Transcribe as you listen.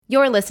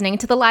You're listening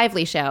to The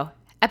Lively Show,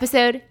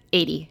 episode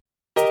 80.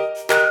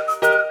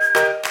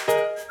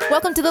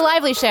 Welcome to The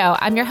Lively Show.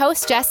 I'm your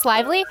host, Jess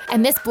Lively,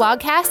 and this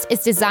blogcast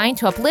is designed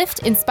to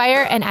uplift,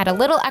 inspire, and add a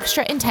little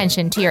extra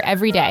intention to your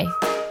everyday.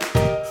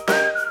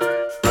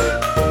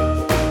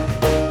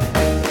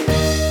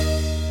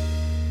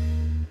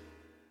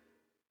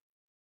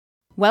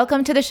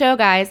 Welcome to the show,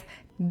 guys.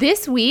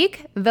 This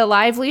week, The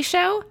Lively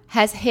Show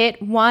has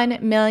hit 1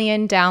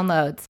 million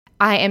downloads.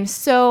 I am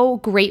so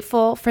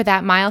grateful for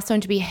that milestone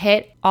to be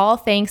hit, all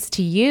thanks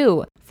to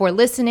you for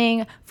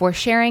listening, for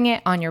sharing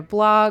it on your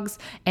blogs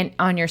and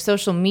on your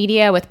social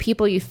media with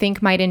people you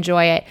think might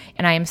enjoy it.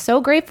 And I am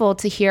so grateful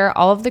to hear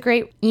all of the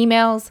great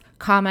emails,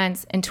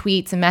 comments, and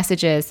tweets and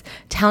messages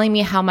telling me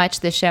how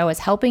much this show is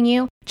helping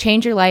you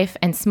change your life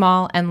in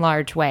small and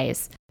large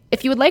ways.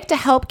 If you would like to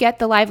help get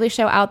The Lively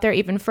Show out there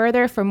even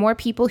further for more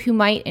people who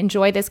might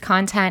enjoy this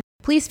content,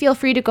 please feel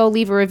free to go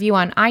leave a review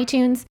on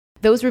iTunes.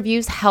 Those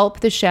reviews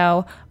help the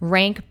show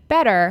rank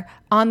better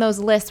on those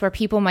lists where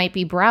people might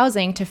be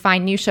browsing to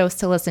find new shows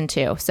to listen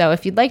to. So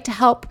if you'd like to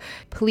help,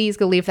 please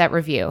go leave that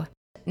review.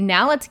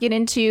 Now let's get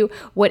into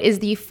what is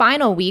the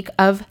final week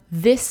of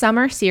this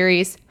summer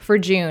series for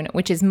June,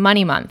 which is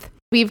Money Month.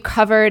 We've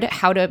covered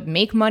how to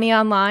make money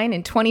online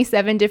in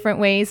 27 different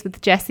ways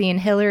with Jesse and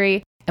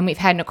Hillary. And we've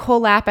had Nicole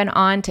Lappin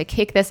on to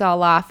kick this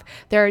all off.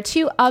 There are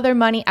 2 other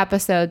money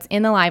episodes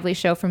in The Lively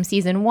Show from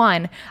season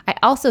 1 I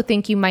also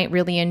think you might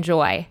really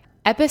enjoy.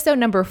 Episode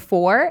number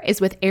 4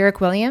 is with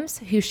Eric Williams,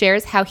 who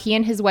shares how he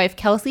and his wife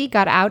Kelsey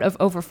got out of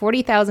over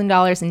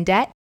 $40,000 in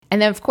debt. And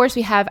then, of course,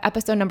 we have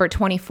episode number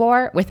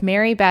 24 with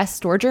Mary Beth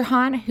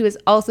Storgerhan, who is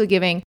also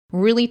giving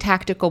really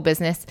tactical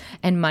business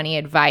and money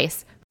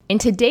advice. In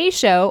today's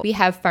show, we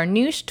have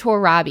Farnoosh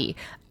Torabi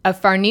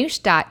of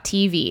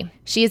Farnoosh.tv.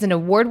 She is an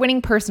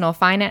award-winning personal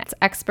finance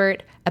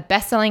expert, a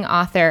best-selling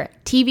author,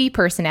 TV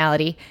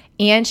personality,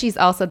 and she's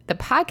also the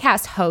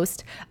podcast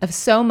host of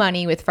So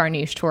Money with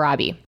Farnoosh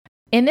Torabi.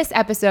 In this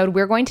episode,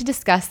 we're going to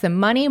discuss the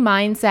money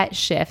mindset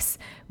shifts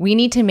we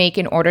need to make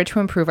in order to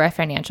improve our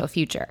financial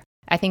future.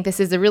 I think this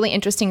is a really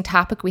interesting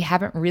topic we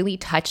haven't really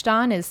touched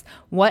on, is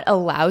what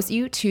allows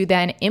you to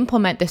then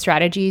implement the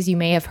strategies you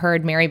may have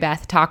heard Mary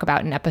Beth talk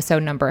about in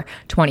episode number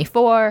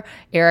 24,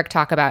 Eric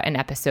talk about in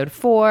episode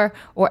 4,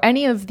 or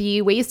any of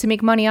the ways to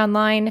make money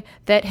online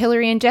that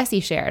Hillary and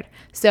Jesse shared.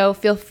 So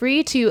feel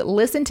free to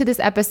listen to this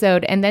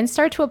episode and then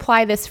start to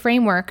apply this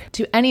framework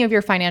to any of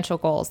your financial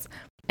goals.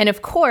 And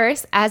of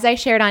course, as I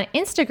shared on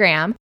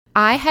Instagram,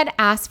 I had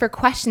asked for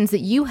questions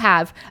that you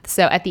have.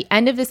 So at the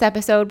end of this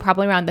episode,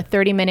 probably around the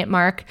 30-minute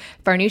mark,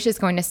 Farnoosh is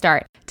going to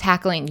start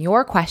tackling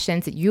your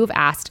questions that you've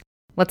asked.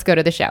 Let's go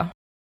to the show.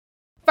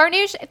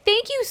 Farnoosh,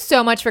 thank you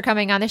so much for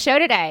coming on the show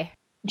today.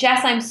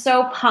 Jess, I'm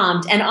so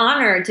pumped and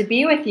honored to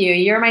be with you.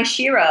 You're my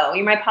shiro.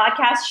 You're my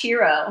podcast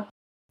shiro.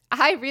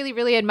 I really,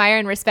 really admire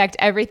and respect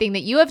everything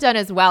that you have done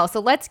as well.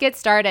 So let's get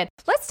started.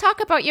 Let's talk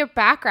about your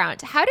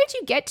background. How did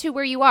you get to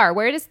where you are?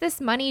 Where does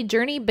this money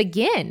journey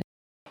begin?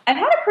 I've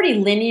had a pretty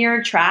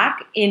linear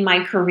track in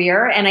my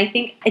career, and I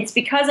think it's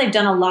because I've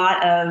done a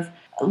lot of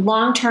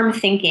long-term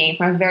thinking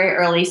from a very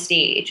early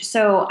stage.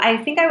 So I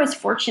think I was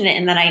fortunate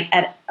in that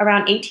at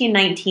around 18,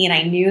 19,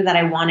 I knew that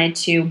I wanted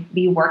to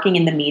be working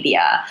in the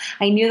media.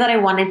 I knew that I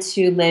wanted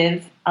to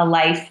live a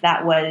life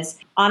that was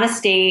on a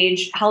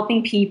stage,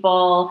 helping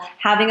people,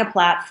 having a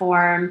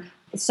platform.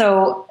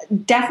 So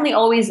definitely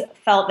always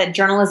felt that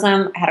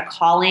journalism had a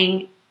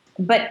calling,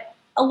 but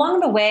along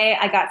the way,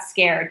 I got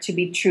scared, to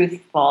be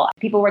truthful.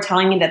 People were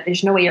telling me that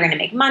there's no way you're going to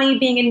make money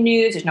being in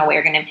news. There's no way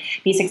you're going to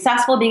be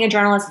successful being a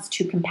journalist. It's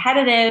too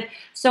competitive.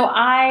 So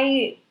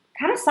I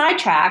kind of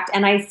sidetracked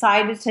and I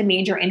decided to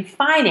major in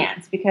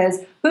finance,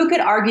 because who could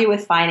argue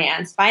with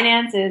finance?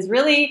 Finance is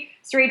really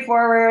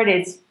straightforward.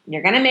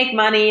 You're going to make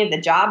money. The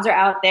jobs are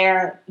out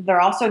there. There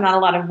are also not a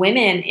lot of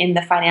women in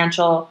the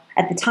financial,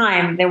 at the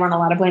time, there weren't a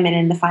lot of women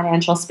in the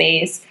financial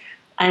space.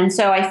 And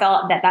so I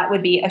felt that that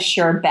would be a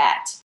sure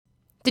bet.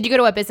 Did you go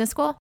to a business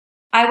school?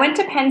 I went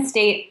to Penn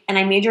State and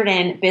I majored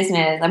in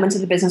business. I went to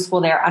the business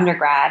school there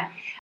undergrad.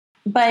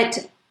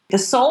 But the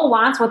soul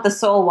wants what the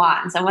soul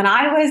wants. And when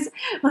I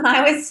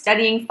was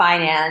studying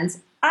finance,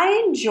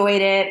 I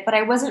enjoyed it, but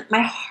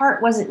my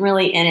heart wasn't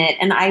really in it.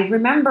 And I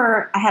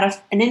remember I had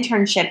an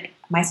internship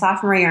my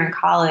sophomore year in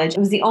college. It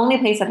was the only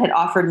place that had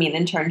offered me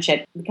an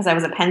internship because I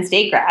was a Penn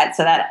State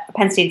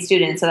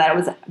student, so that it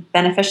was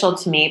beneficial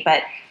to me.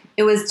 But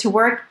it was to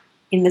work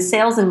in the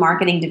sales and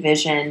marketing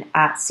division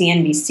at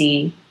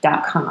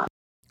CNBC.com.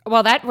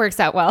 Well, that works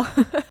out well.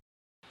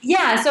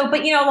 Yeah. So,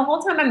 but the whole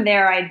time I'm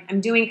there,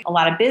 I'm doing a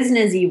lot of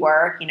businessy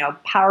work,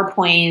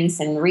 PowerPoints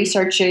and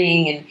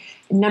researching and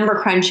number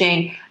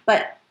crunching,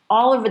 but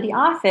all over the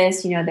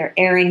office, they're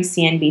airing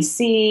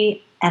CNBC.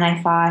 And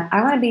I thought,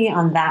 I want to be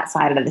on that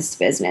side of this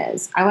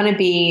business. I want to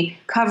be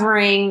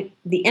covering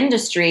the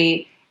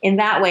industry in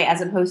that way,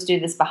 as opposed to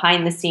this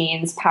behind the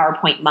scenes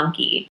PowerPoint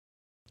monkey.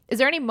 Is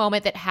there any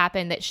moment that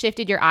happened that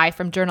shifted your eye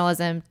from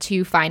journalism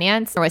to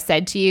finance, or was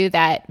said to you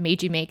that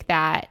made you make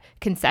that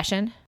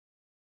concession?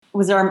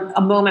 Was there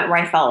a moment where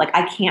I felt like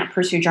I can't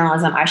pursue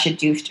journalism, I should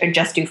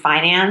just do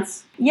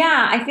finance?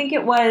 Yeah, I think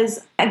it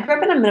was, I grew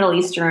up in a Middle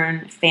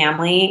Eastern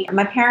family.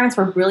 My parents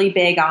were really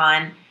big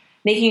on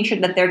making sure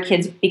that their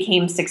kids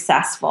became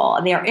successful.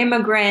 They are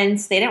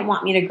immigrants. They didn't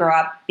want me to grow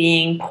up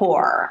being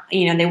poor.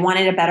 They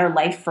wanted a better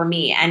life for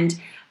me. And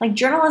like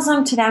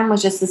journalism to them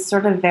was just this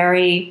sort of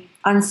very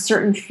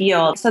uncertain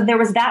field. So there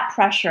was that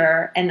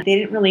pressure and they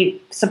didn't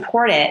really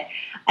support it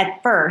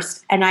at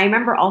first. And I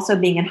remember also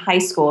being in high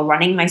school,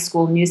 running my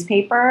school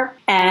newspaper.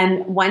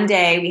 And one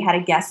day we had a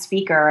guest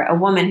speaker, a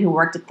woman who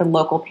worked at the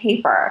local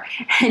paper.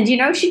 And,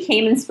 she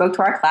came and spoke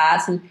to our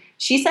class and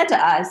she said to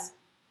us,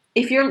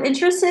 if you're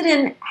interested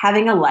in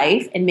having a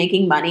life and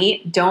making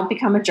money, don't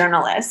become a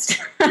journalist.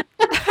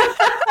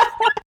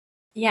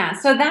 Yeah,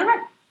 so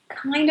that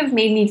kind of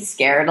made me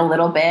scared a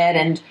little bit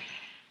and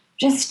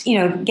just,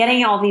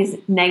 getting all this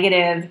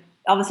negative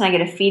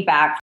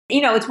feedback.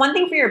 It's one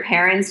thing for your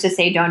parents to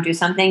say don't do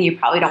something, you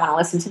probably don't want to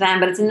listen to them,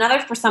 but it's another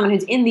for someone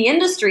who's in the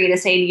industry to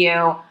say to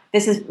you,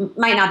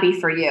 might not be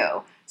for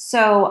you.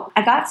 So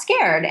I got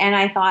scared and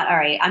I thought, all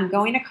right, I'm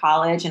going to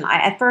college. And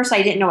at first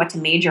I didn't know what to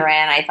major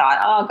in. I thought,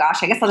 oh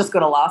gosh, I guess I'll just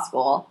go to law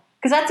school.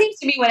 Because that seems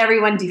to be what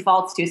everyone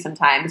defaults to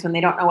sometimes when they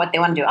don't know what they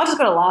want to do. I'll just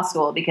go to law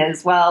school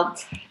because, well,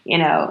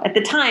 at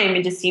the time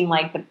it just seemed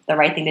like the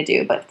right thing to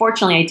do. But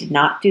fortunately, I did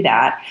not do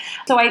that.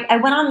 So I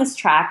went on this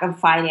track of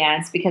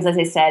finance because, as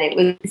I said,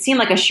 it seemed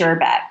like a sure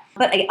bet.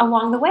 But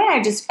along the way,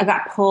 I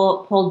got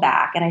pulled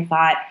back. And I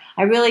thought,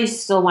 I really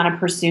still want to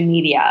pursue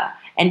media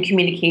and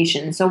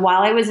communication. So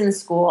while I was in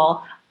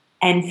school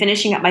and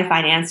finishing up my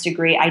finance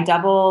degree, I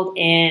doubled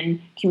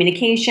in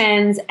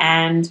communications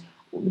and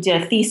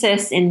did a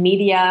thesis in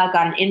media,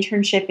 got an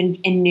internship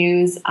in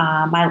news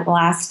my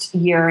last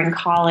year in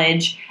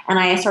college, and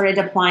I started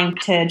applying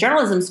to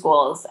journalism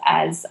schools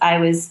as I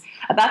was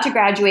about to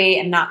graduate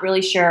and not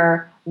really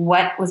sure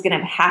what was going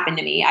to happen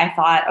to me. I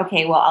thought,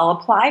 okay, well, I'll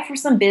apply for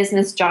some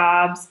business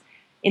jobs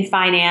in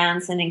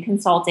finance and in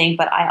consulting,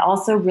 but I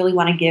also really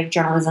want to give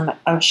journalism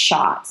a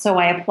shot. So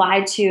I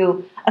applied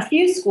to a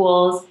few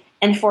schools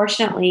and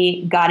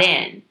fortunately got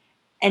in.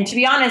 And to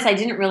be honest, I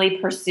didn't really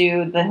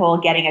pursue the whole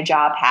getting a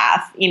job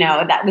path.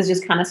 That was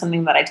just kind of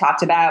something that I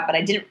talked about, but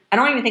I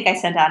don't even think I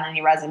sent out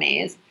any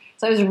resumes.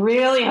 So I was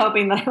really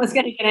hoping that I was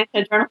going to get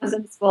into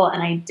journalism school,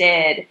 and I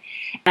did.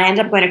 And I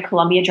ended up going to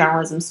Columbia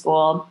Journalism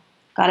School,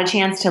 got a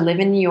chance to live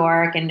in New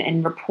York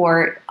and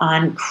report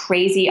on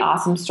crazy,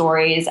 awesome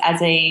stories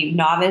as a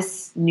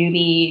novice,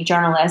 newbie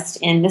journalist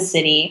in the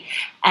city.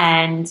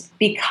 And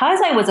because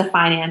I was a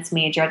finance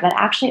major, that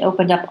actually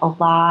opened up a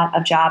lot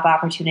of job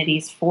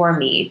opportunities for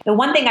me. The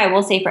one thing I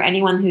will say for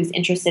anyone who's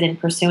interested in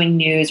pursuing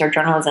news or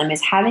journalism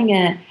is having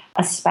a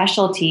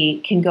specialty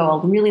can go a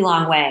really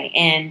long way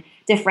in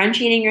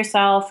differentiating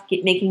yourself,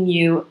 making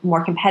you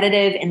more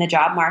competitive in the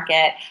job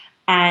market.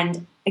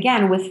 And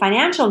again, with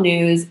financial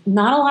news,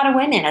 not a lot of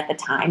women at the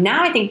time.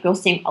 Now I think we're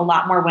seeing a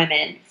lot more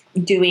women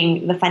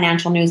doing the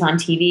financial news on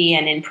TV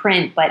and in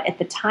print, but at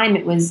the time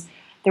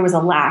there was a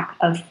lack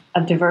of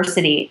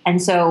diversity. And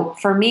so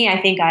for me,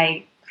 I think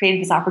I created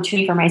this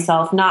opportunity for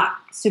myself, not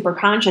super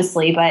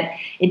consciously, but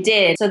it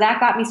did. So that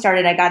got me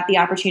started. I got the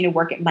opportunity to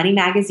work at Money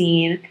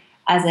Magazine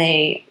as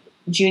a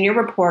junior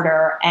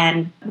reporter.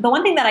 And the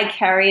one thing that I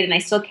carried, and I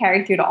still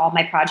carry through to all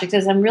my projects,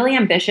 is I'm really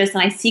ambitious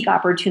and I seek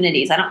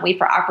opportunities. I don't wait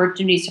for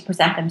opportunities to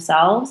present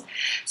themselves.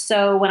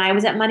 So when I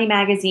was at Money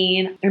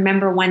Magazine, I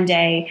remember one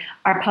day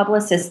our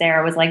publicist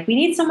there was like, we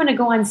need someone to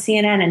go on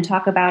CNN and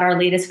talk about our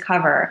latest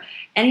cover.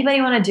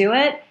 Anybody want to do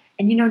it?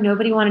 And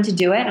nobody wanted to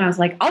do it. And I was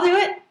like, I'll do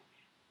it.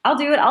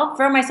 I'll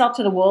throw myself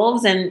to the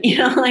wolves and,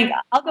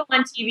 I'll go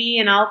on TV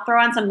and I'll throw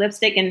on some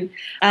lipstick and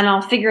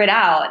I'll figure it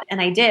out.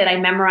 And I did. I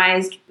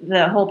memorized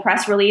the whole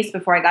press release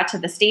before I got to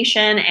the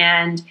station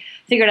and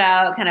figured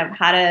out kind of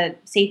how to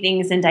say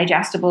things in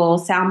digestible,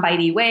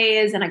 soundbitey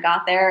ways. And I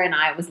got there and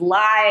I was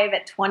live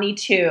at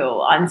 22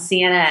 on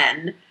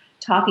CNN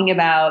talking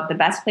about the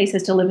best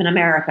places to live in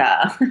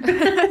America.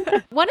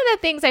 One of the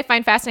things I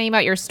find fascinating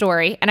about your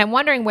story, and I'm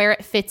wondering where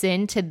it fits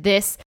into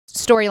this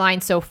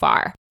storyline so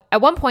far.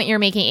 At one point, you're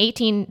making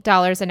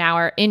 $18 an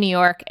hour in New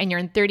York and you're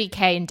in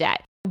 $30K in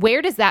debt.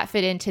 Where does that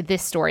fit into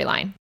this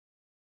storyline?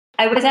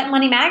 I was at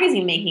Money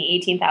Magazine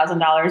making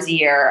 $18,000 a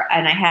year,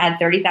 and I had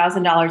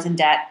 $30,000 in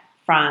debt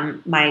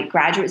from my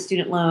graduate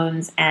student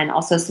loans and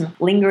also some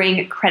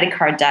lingering credit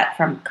card debt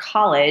from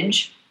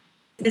college.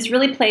 This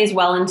really plays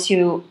well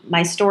into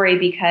my story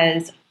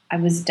because I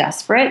was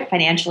desperate,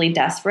 financially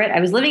desperate. I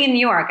was living in New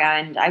York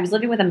and I was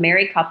living with a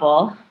married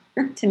couple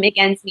to make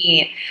ends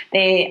meet.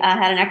 They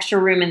had an extra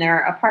room in their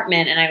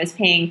apartment and I was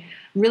paying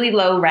really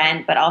low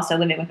rent, but also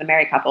living with a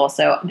married couple.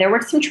 So there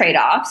were some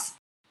trade-offs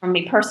from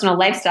a personal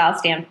lifestyle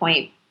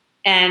standpoint.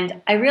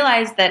 And I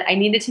realized that I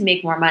needed to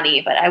make more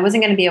money, but I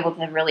wasn't going to be able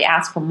to really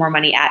ask for more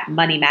money at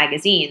Money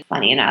Magazine.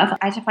 Funny enough,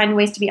 I had to find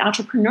ways to be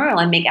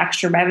entrepreneurial and make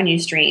extra revenue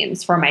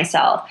streams for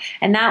myself.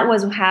 And that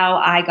was how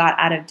I got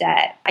out of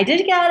debt. I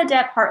did get out of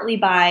debt partly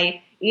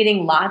by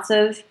eating lots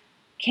of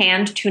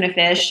canned tuna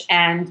fish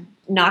and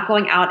not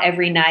going out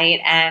every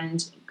night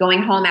and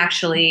going home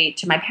actually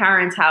to my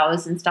parents'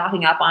 house and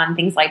stocking up on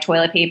things like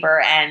toilet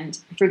paper and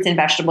fruits and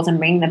vegetables and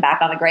bringing them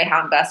back on the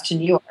Greyhound bus to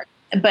New York.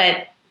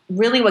 But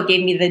really what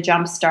gave me the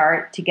jump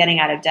start to getting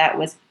out of debt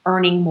was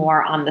earning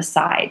more on the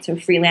side. So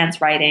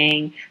freelance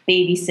writing,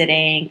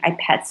 babysitting, I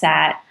pet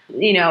sat,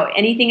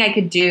 anything I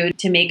could do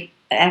to make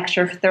an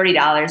extra $30,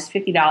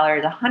 $50,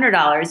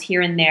 $100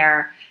 here and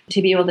there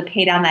to be able to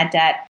pay down that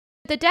debt.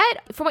 The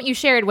debt, from what you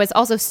shared, was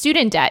also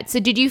student debt. So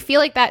did you feel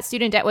like that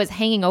student debt was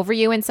hanging over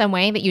you in some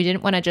way that you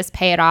didn't want to just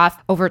pay it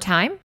off over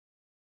time?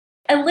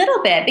 A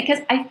little bit, because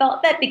I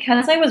felt that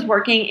because I was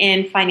working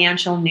in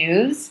financial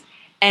news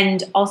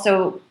and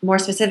also more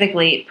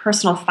specifically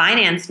personal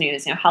finance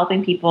news,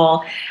 helping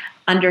people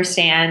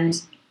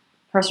understand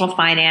personal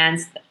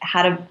finance,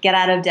 how to get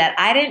out of debt,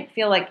 I didn't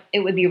feel like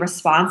it would be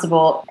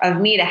responsible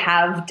of me to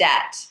have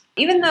debt.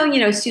 Even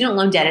though, student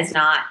loan debt is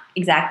not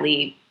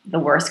exactly the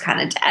worst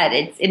kind of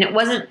debt. And it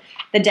wasn't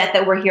the debt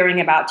that we're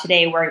hearing about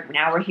today, where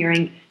now we're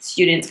hearing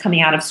students coming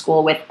out of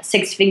school with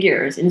six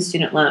figures in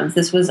student loans.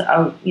 This was,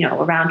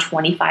 around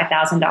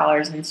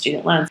 $25,000 in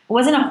student loans. It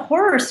wasn't a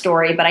horror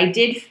story, but I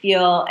did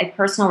feel a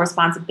personal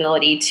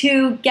responsibility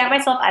to get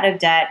myself out of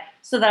debt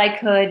so that I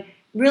could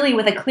really,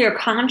 with a clear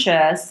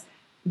conscience,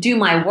 do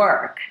my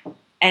work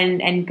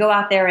and go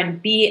out there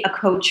and be a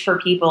coach for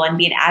people and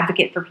be an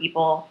advocate for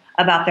people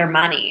about their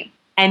money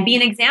and be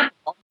an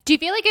example. Do you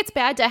feel like it's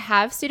bad to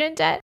have student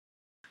debt?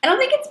 I don't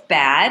think it's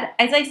bad.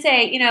 As I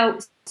say,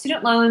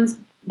 student loans,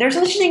 there's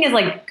no such thing as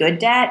like good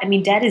debt. I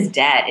mean, debt is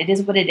debt. It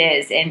is what it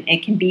is. And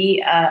it can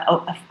be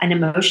an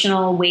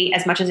emotional weight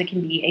as much as it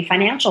can be a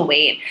financial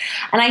weight.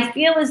 And I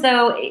feel as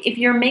though if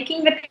you're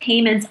making the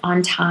payments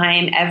on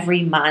time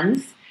every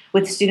month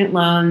with student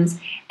loans,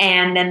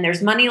 and then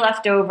there's money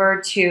left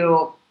over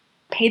to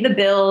pay the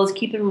bills,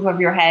 keep the roof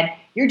over your head,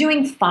 you're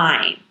doing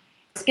fine.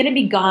 It's going to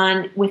be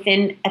gone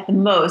within, at the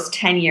most,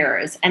 10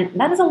 years. And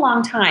that is a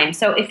long time.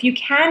 So if you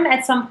can,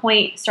 at some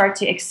point, start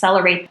to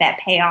accelerate that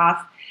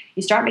payoff,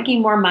 you start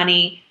making more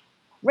money,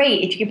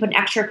 great. If you can put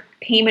an extra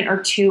payment or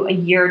two a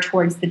year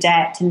towards the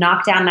debt to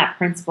knock down that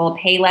principal,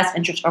 pay less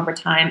interest over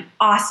time,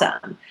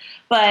 awesome.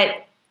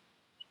 But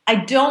I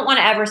don't want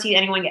to ever see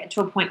anyone get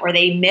to a point where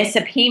they miss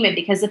a payment,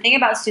 because the thing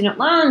about student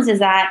loans is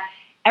that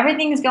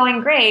everything is going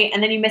great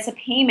and then you miss a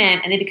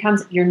payment and it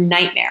becomes your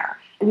nightmare.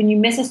 When you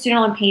miss a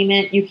student loan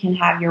payment, you can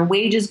have your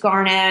wages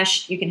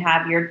garnished, you can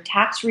have your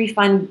tax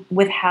refund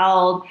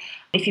withheld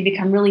if you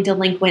become really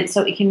delinquent.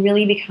 So it can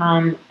really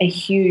become a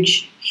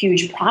huge,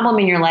 huge problem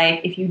in your life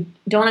if you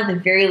don't, at the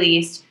very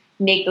least,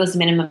 make those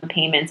minimum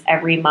payments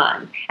every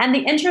month. And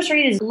the interest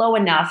rate is low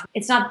enough.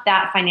 It's not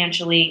that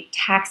financially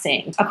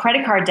taxing. A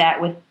credit card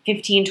debt with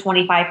 15,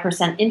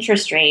 25%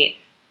 interest rate,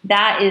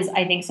 that is,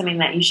 I think, something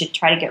that you should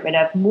try to get rid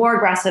of more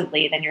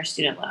aggressively than your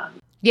student loan.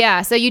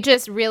 Yeah. So you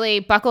just really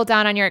buckled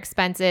down on your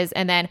expenses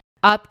and then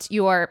upped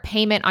your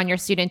payment on your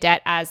student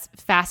debt as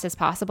fast as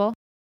possible?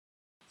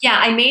 Yeah,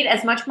 I made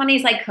as much money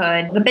as I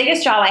could. The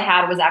biggest job I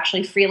had was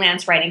actually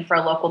freelance writing for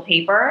a local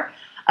paper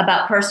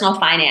about personal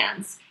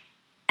finance.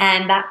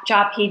 And that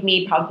job paid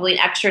me probably an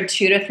extra $200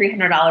 to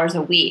 $300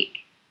 a week,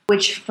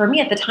 which for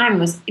me at the time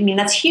was,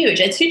 that's huge.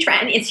 It's huge.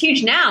 It's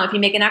huge now. If you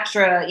make an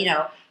extra,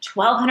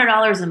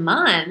 $1,200 a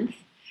month,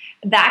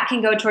 that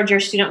can go towards your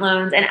student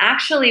loans. And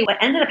actually what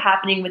ended up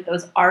happening with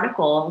those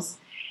articles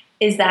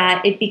is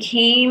that it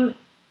became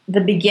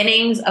the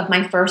beginnings of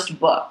my first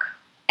book.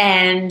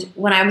 And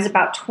when I was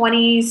about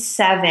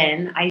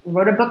 27, I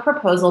wrote a book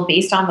proposal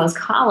based on those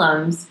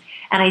columns,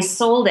 and I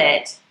sold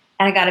it,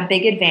 and I got a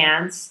big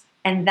advance.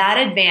 And that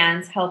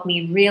advance helped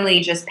me really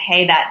just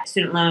pay that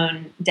student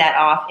loan debt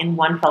off in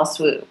one fell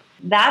swoop.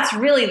 That's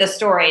really the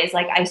story. Is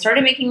like I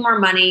started making more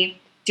money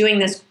doing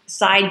this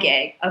side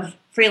gig of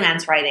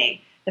freelance writing.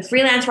 The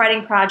freelance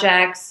writing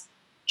projects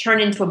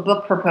turned into a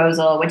book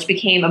proposal, which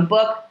became a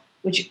book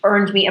which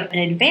earned me an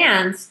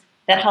advance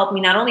that helped me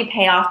not only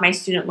pay off my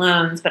student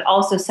loans, but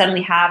also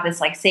suddenly have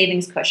this like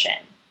savings cushion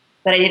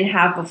that I didn't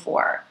have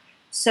before.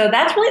 So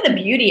that's really the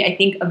beauty, I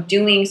think, of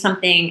doing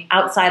something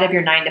outside of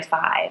your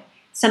 9-to-5,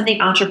 something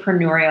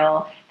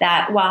entrepreneurial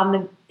that while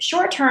in the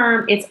short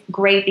term, it's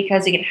great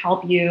because it can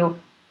help you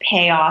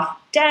pay off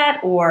debt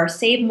or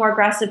save more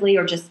aggressively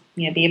or just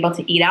be able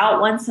to eat out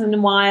once in a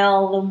while,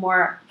 a little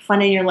more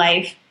fun in your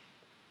life.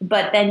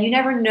 But then you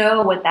never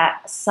know what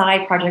that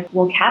side project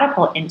will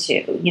catapult into.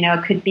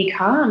 It could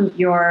become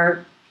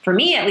for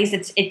me at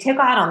least, it took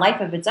on a life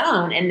of its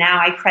own. And now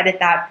I credit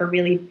that for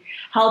really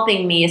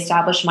helping me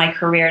establish my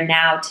career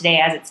now today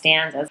as it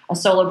stands as a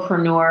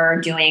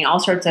solopreneur doing all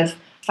sorts of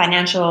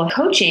financial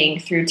coaching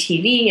through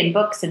TV and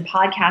books and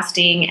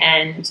podcasting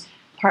and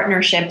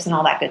partnerships and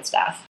all that good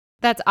stuff.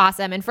 That's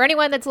awesome. And for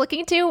anyone that's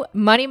looking to,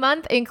 Money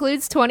Month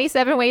includes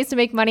 27 ways to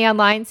make money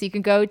online. So you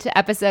can go to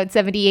episode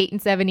 78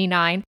 and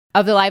 79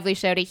 of The Lively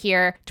Show to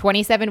hear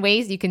 27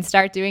 ways you can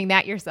start doing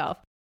that yourself.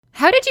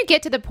 How did you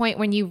get to the point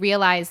when you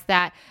realized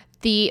that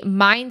the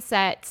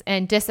mindsets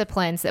and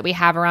disciplines that we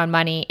have around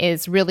money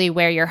is really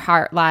where your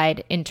heart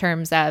lied in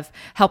terms of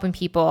helping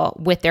people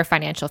with their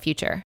financial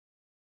future?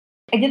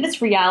 I did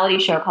this reality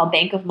show called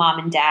Bank of Mom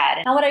and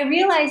Dad. And what I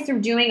realized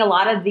through doing a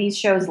lot of these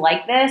shows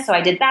like this, so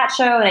I did that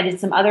show and I did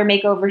some other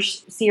makeover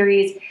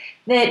series,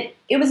 that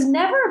it was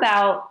never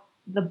about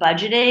the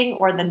budgeting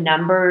or the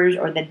numbers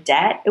or the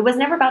debt. It was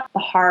never about the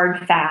hard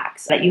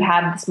facts that you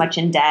have this much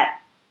in debt.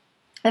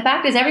 The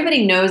fact is,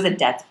 everybody knows that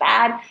debt's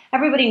bad.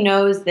 Everybody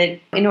knows that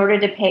in order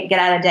to get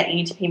out of debt, you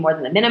need to pay more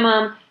than the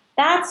minimum.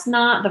 That's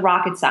not the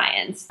rocket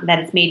science that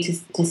it's made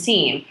to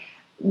seem.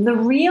 The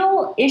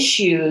real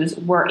issues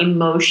were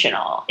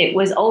emotional. It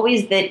was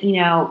always that,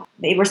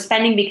 they were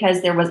spending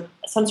because there was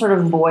some sort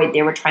of void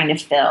they were trying to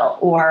fill,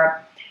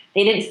 or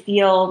they didn't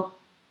feel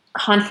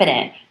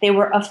confident. They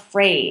were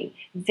afraid.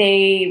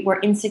 They were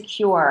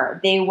insecure.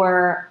 They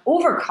were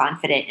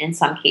overconfident in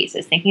some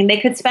cases, thinking they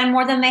could spend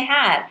more than they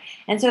had.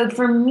 And so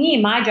for me,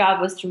 my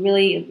job was to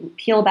really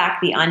peel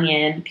back the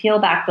onion, peel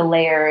back the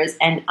layers,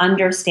 and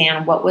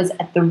understand what was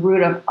at the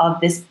root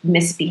of this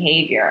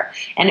misbehavior.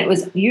 And it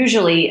was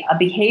usually a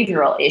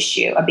behavioral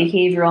issue, a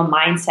behavioral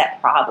mindset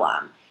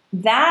problem.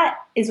 That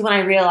is when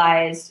I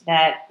realized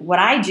that what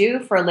I do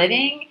for a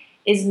living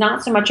is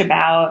not so much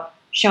about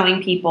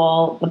showing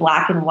people the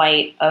black and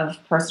white of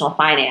personal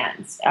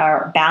finance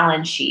or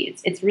balance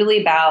sheets. It's really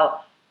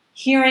about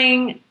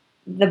hearing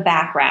the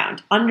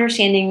background,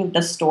 understanding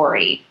the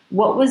story.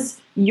 What was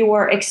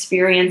your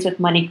experience with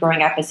money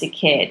growing up as a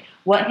kid?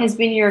 What has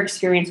been your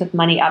experience with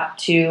money up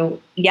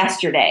to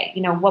yesterday?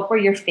 What were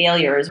your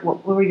failures?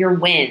 What were your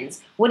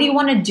wins? What do you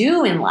want to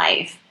do in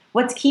life?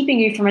 What's keeping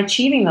you from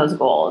achieving those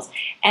goals?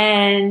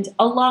 And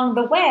along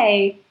the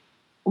way,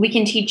 we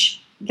can teach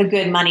the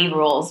good money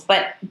rules.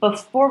 But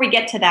before we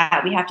get to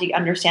that, we have to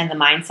understand the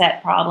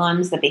mindset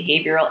problems, the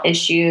behavioral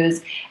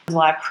issues. There's a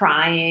lot of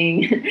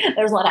crying.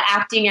 There's a lot of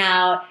acting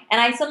out. And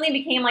I suddenly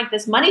became like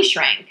this money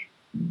shrink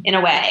in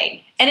a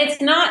way. And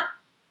it's not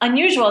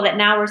unusual that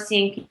now we're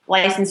seeing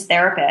licensed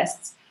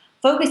therapists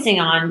focusing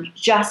on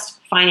just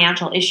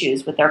financial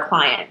issues with their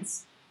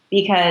clients,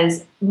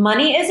 because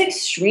money is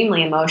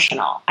extremely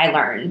emotional, I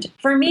learned.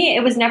 For me,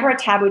 it was never a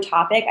taboo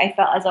topic. I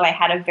felt as though I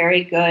had a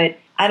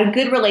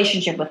good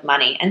relationship with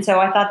money. And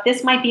so I thought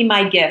this might be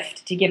my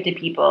gift to give to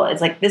people.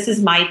 It's like, this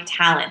is my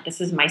talent.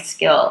 This is my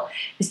skill,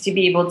 is to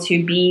be able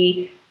to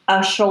be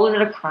a shoulder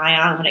to cry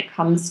on when it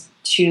comes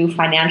to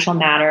financial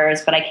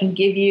matters. But I can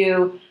give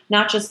you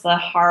not just the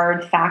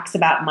hard facts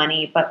about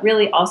money, but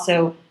really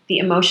also the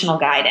emotional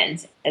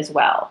guidance as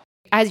well.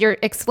 As you're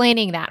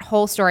explaining that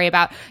whole story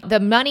about the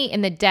money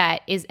and the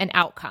debt is an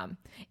outcome.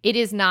 It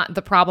is not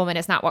the problem, and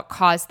it's not what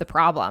caused the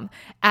problem.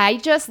 I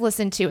just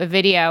listened to a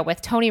video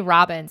with Tony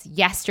Robbins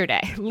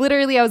yesterday.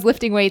 Literally, I was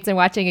lifting weights and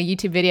watching a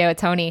YouTube video with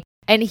Tony,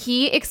 and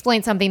he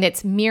explained something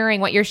that's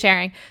mirroring what you're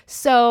sharing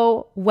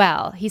so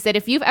well. He said,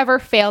 if you've ever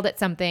failed at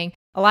something,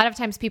 a lot of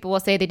times people will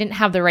say they didn't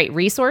have the right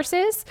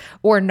resources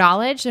or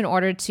knowledge in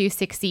order to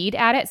succeed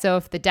at it. So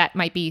if the debt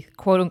might be,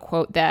 quote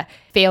unquote, the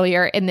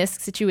failure in this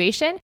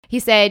situation, he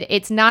said,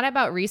 it's not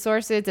about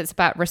resources, it's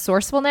about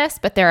resourcefulness,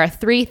 but there are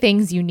 3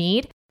 things you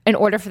need in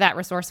order for that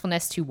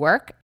resourcefulness to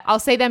work. I'll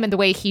say them in the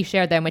way he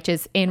shared them, which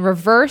is in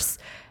reverse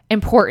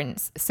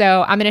importance.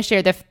 So I'm going to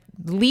share the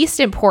least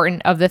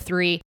important of the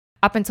 3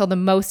 up until the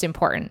most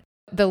important.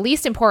 The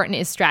least important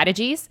is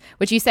strategies,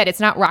 which you said it's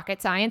not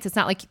rocket science. It's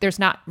not like there's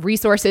not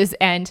resources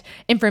and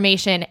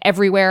information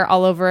everywhere,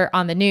 all over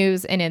on the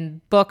news and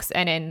in books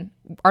and in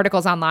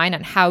articles online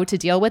on how to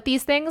deal with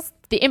these things.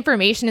 The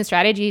information and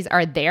strategies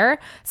are there.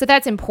 So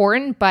that's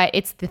important, but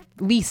it's the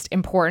least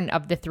important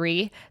of the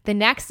 3. The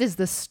next is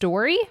the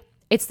story.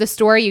 It's the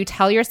story you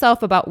tell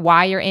yourself about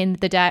why you're in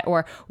the debt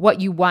or what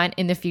you want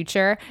in the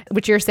future,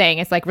 which you're saying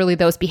is like really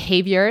those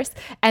behaviors.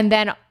 And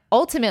then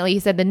ultimately, he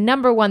said the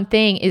number one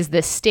thing is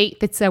the state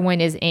that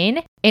someone is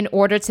in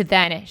order to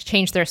then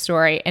change their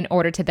story, in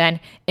order to then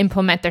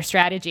implement their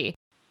strategy.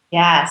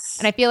 Yes.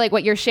 And I feel like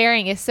what you're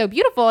sharing is so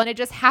beautiful, and it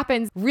just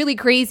happens really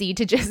crazy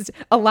to just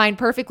align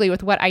perfectly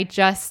with what I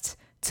just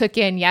took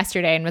in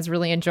yesterday and was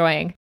really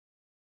enjoying.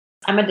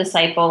 I'm a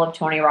disciple of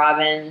Tony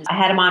Robbins. I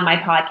had him on my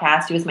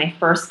podcast. He was my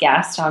first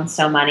guest on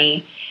So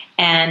Money.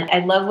 And I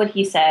love what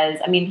he says.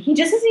 I mean, he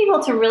just is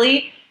able to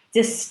really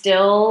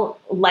distill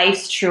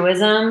life's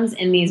truisms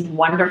in these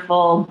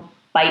wonderful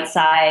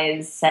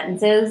bite-sized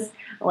sentences.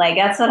 Like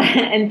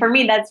and for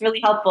me, that's really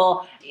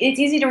helpful. It's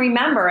easy to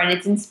remember, and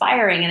it's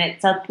inspiring, and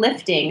it's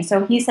uplifting.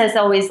 So he says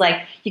always,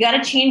 like, you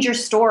got to change your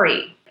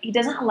story. He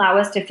doesn't allow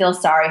us to feel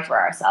sorry for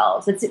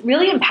ourselves. It's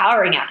really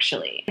empowering,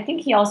 actually. I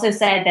think he also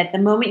said that the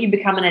moment you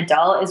become an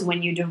adult is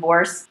when you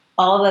divorce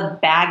all the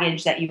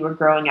baggage that you were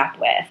growing up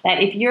with.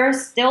 That if you're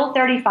still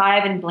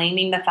 35 and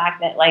blaming the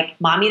fact that, like,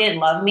 mommy didn't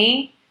love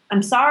me,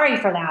 I'm sorry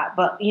for that.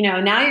 But,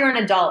 now you're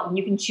an adult and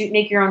you can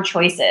make your own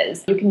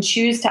choices. You can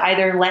choose to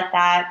either let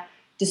that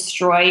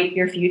destroy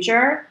your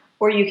future,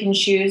 or you can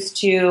choose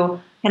to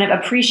kind of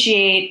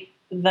appreciate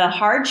the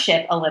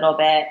hardship a little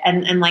bit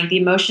and like the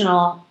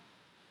emotional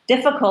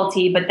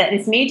difficulty, but that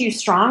it's made you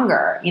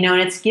stronger, and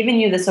it's given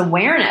you this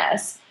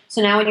awareness.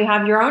 So now when you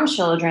have your own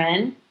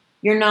children,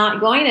 you're not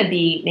going to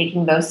be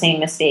making those same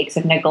mistakes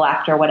of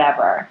neglect or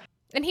whatever.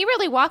 And he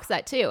really walks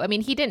that too. I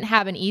mean, he didn't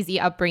have an easy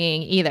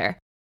upbringing either.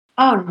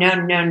 Oh, no,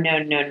 no, no,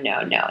 no,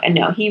 no, no. And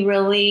no, he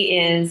really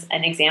is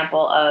an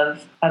example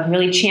of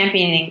really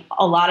championing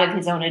a lot of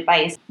his own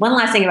advice. One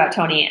last thing about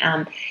Tony.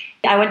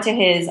 I went to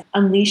his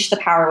Unleash the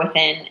Power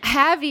Within.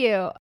 Have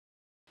you?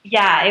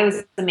 Yeah, it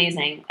was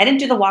amazing. I didn't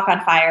do the walk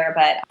on fire,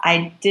 but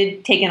I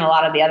did take in a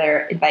lot of the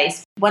other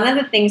advice. One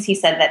of the things he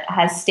said that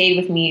has stayed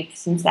with me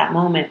since that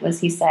moment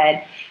was he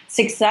said,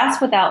 success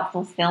without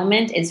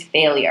fulfillment is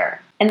failure.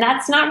 And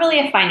that's not really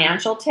a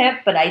financial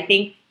tip, but I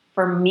think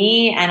for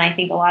me, and I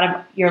think a lot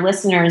of your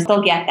listeners,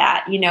 they'll get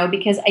that,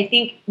 because I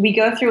think we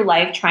go through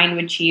life trying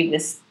to achieve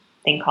this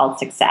thing called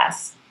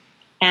success.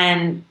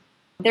 And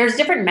there's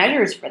different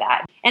measures for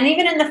that. And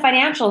even in the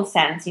financial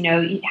sense,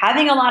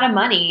 having a lot of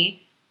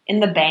money in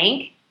the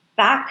bank,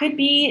 that could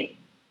be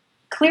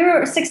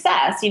clear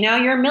success.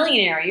 You're a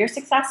millionaire, you're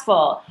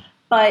successful.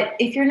 But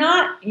if you're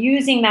not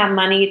using that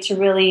money to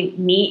really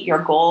meet your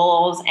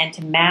goals and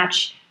to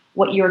match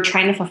what you're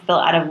trying to fulfill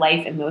out of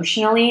life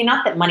emotionally,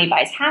 not that money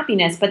buys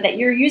happiness, but that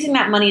you're using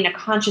that money in a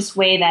conscious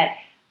way that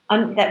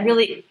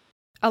really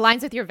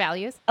aligns with your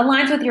values.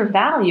 Aligns with your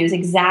values,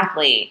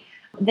 exactly.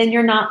 Then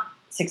you're not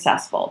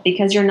successful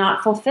because you're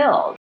not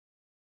fulfilled.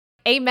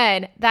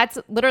 Amen. That's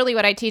literally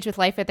what I teach with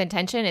Life with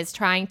Intention, is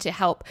trying to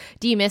help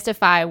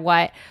demystify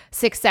what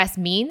success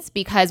means,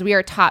 because we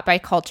are taught by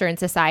culture and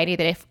society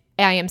that if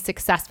I am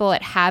successful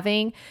at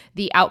having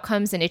the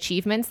outcomes and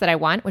achievements that I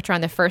want, which are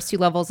on the first two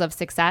levels of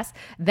success,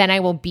 then I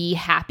will be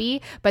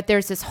happy. But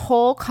there's this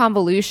whole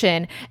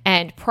convolution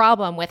and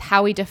problem with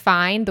how we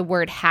define the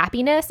word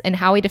happiness and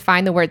how we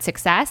define the word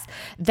success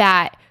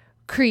that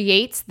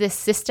creates this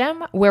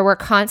system where we're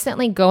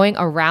constantly going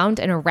around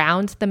and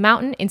around the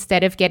mountain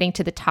instead of getting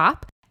to the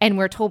top. And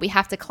we're told we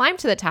have to climb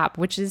to the top,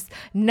 which is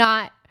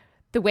not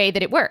the way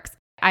that it works.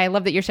 I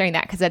love that you're sharing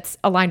that, because that's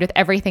aligned with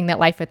everything that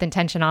Life with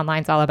Intention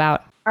Online is all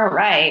about. All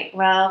right.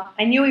 Well,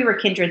 I knew we were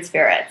kindred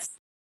spirits.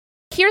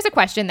 Here's a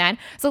question then.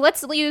 So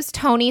let's use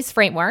Tony's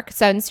framework,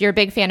 since you're a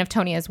big fan of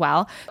Tony as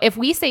well. If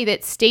we say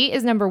that state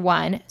is number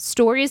 1,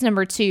 story is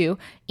number 2,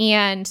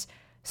 and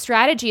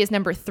strategy is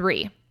number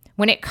 3,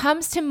 when it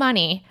comes to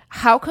money,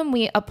 how can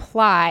we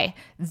apply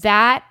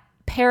that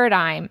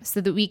paradigm so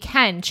that we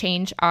can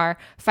change our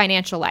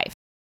financial life?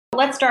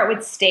 Let's start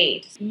with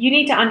state. You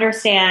need to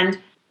understand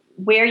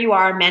where you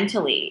are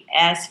mentally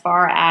as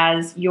far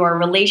as your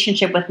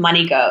relationship with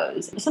money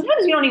goes.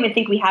 Sometimes we don't even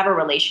think we have a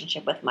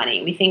relationship with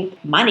money. We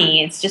think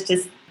money, it's just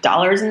as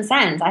dollars and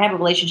cents. I have a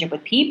relationship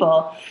with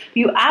people.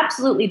 You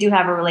absolutely do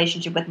have a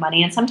relationship with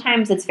money, and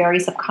sometimes it's very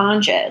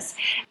subconscious.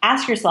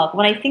 Ask yourself,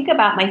 when I think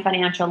about my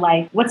financial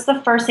life, what's the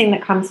first thing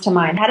that comes to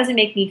mind? How does it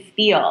make me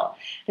feel?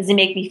 Does it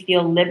make me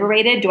feel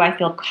liberated? Do I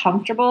feel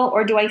comfortable,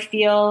 or do I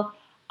feel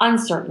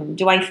uncertain?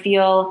 Do I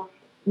feel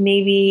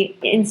maybe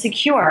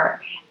insecure?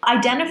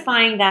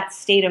 Identifying that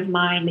state of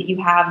mind that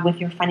you have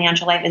with your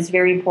financial life is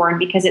very important,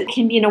 because it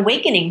can be an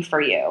awakening for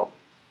you.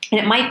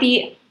 And it might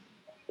be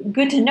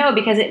good to know,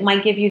 because it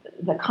might give you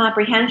the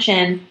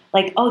comprehension,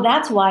 like, oh,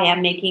 that's why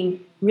I'm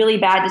making really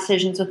bad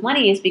decisions with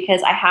money, is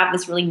because I have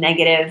this really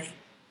negative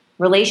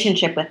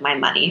relationship with my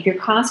money. If you're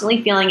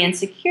constantly feeling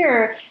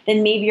insecure,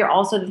 then maybe you're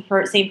also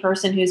the same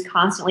person who's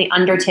constantly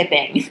under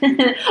tipping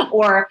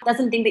or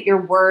doesn't think that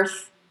you're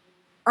worth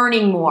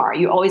earning more.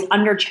 You're always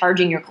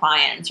undercharging your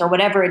clients or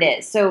whatever it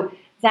is. So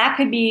that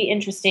could be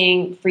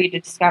interesting for you to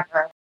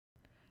discover.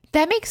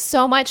 That makes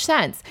so much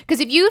sense. Because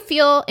if you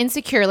feel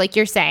insecure, like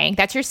you're saying,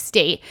 that's your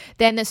state,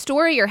 then the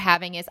story you're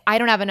having is, I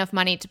don't have enough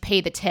money to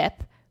pay the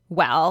tip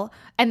well.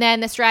 And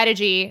then the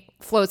strategy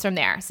flows from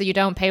there. So you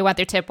don't pay what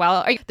their tip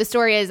well. Or the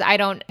story is, I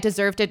don't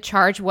deserve to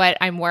charge what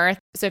I'm worth.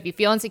 So if you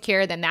feel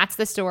insecure, then that's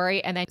the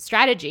story. And then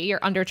strategy, you're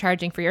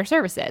undercharging for your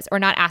services or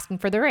not asking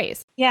for the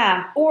raise.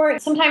 Yeah. Or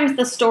sometimes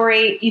the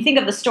story, you think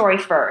of the story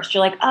first.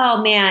 You're like,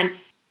 oh man,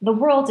 the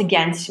world's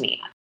against me.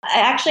 I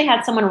actually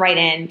had someone write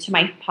in to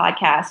my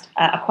podcast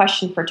a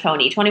question for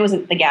Tony. Tony was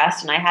the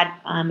guest, and I had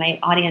my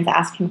audience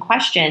ask him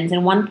questions.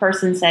 And one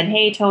person said,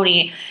 hey,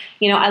 Tony,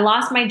 I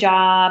lost my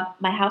job.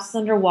 My house is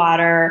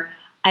underwater.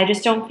 I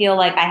just don't feel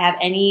like I have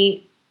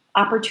any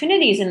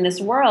opportunities in this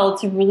world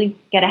to really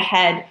get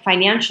ahead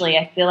financially.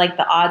 I feel like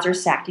the odds are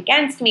stacked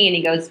against me. And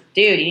he goes,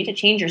 dude, you need to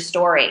change your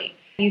story.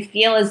 You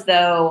feel as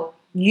though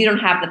you don't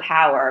have the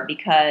power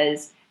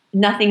because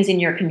nothing's in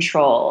your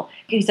control.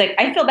 He's like,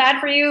 I feel bad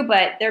for you,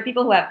 but there are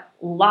people who have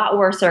a lot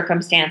worse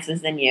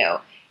circumstances than you.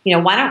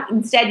 Why don't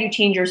instead you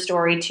change your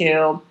story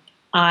to,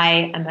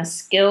 I am a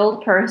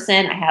skilled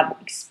person. I have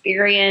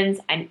experience.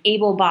 I'm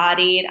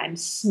able-bodied. I'm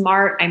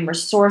smart. I'm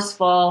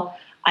resourceful.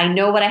 I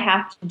know what I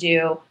have to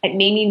do. It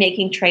may mean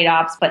making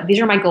trade-offs, but these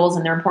are my goals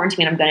and they're important to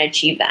me and I'm going to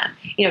achieve them.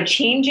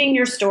 Changing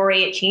your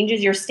story, it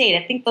changes your state.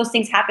 I think those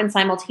things happen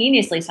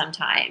simultaneously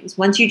sometimes.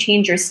 Once you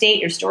change your state,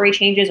 your story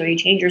changes, or you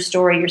change your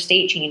story, your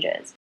state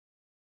changes.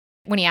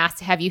 When he asked,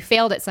 have you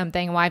failed at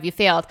something? Why have you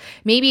failed?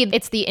 Maybe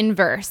it's the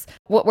inverse.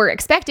 What we're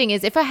expecting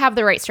is, if I have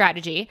the right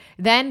strategy,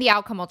 then the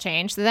outcome will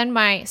change. So then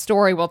my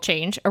story will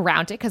change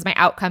around it because my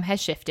outcome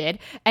has shifted.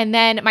 And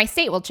then my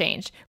state will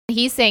change.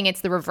 He's saying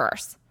it's the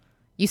reverse.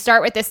 You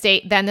start with the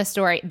state, then the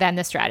story, then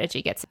the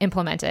strategy gets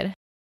implemented.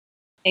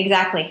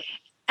 Exactly.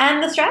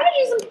 And the strategy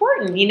is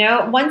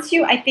important. Once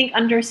you, I think,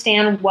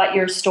 understand what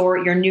your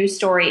new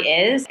story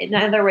is. In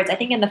other words, I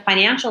think in the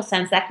financial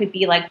sense, that could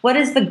be like, what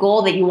is the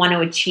goal that you want to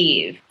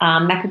achieve?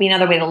 That could be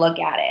another way to look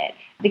at it.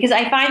 Because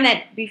I find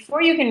that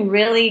before you can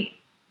really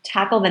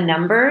tackle the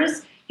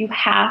numbers, you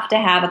have to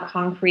have a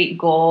concrete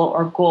goal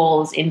or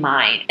goals in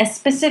mind, as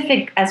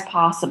specific as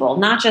possible,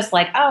 not just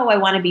like, oh, I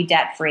want to be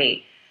debt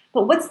free.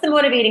 But what's the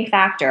motivating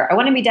factor? I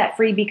want to be debt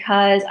free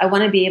because I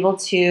want to be able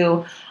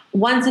to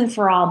once and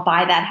for all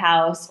buy that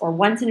house, or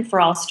once and for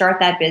all start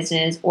that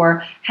business,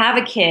 or have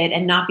a kid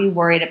and not be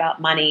worried about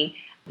money.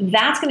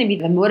 That's going to be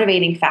the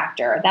motivating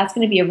factor. That's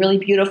going to be a really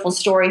beautiful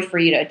story for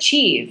you to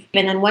achieve.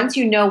 And then once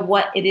you know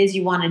what it is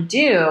you want to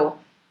do,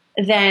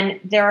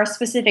 then there are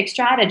specific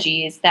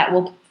strategies that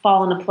will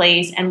fall into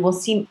place and will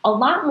seem a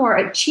lot more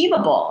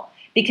achievable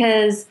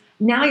because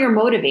now you're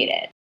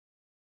motivated.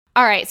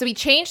 All right, so we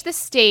change the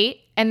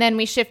state and then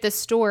we shift the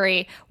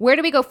story. Where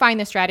do we go find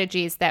the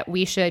strategies that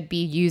we should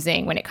be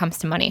using when it comes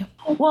to money?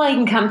 Well, you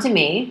can come to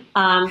me.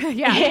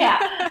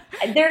 Yeah.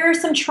 There are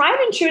some tried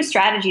and true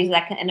strategies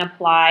that can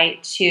apply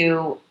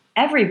to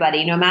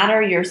everybody, no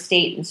matter your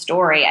state and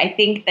story. I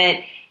think that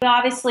you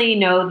obviously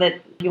know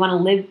that you want to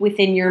live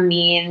within your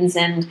means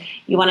and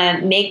you want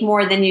to make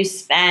more than you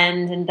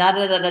spend and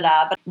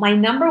da-da-da-da-da. But my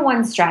number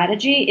one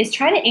strategy is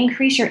try to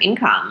increase your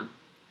income,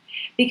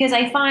 because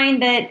I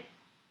find that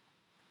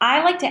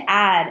I like to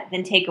add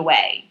than take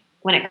away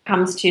when it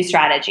comes to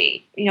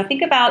strategy.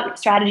 Think about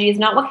strategy as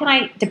not what can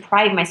I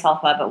deprive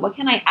myself of, but what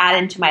can I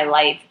add into my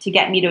life to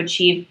get me to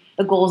achieve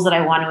the goals that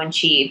I want to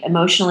achieve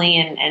emotionally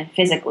and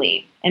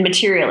physically and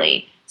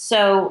materially.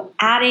 So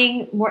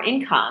adding more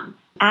income,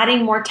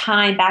 adding more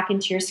time back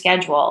into your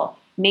schedule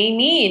may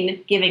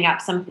mean giving up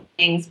some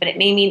things, but it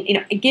may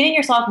mean, giving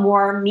yourself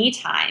more me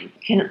time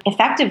can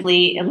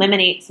effectively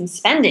eliminate some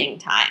spending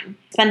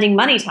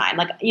money time.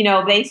 Like,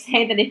 they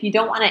say that if you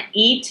don't want to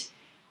eat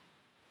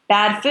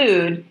bad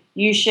food,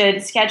 you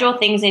should schedule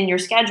things in your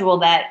schedule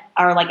that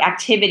are like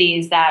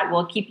activities that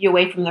will keep you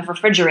away from the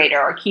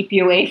refrigerator or keep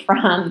you away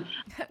from...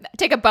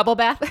 Take a bubble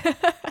bath.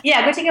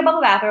 Yeah, go take a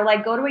bubble bath or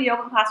like go to a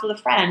yoga class with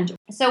a friend.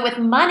 So with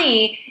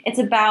money, it's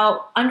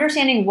about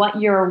understanding what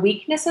your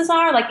weaknesses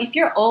are. Like if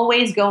you're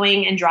always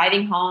going and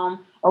driving home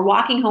or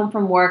walking home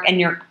from work and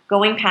you're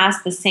going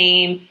past the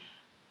same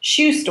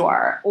shoe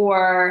store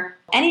or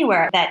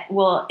anywhere that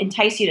will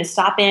entice you to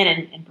stop in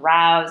and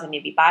browse and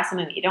maybe buy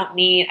something that you don't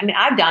need. I mean,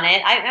 I've done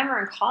it. I remember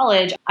in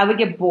college, I would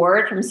get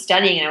bored from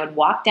studying and I would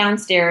walk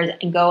downstairs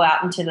and go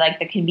out into like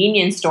the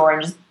convenience store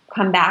and just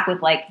come back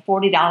with like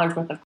 $40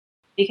 worth of,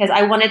 because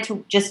I wanted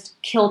to just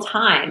kill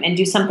time and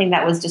do something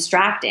that was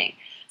distracting.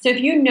 So if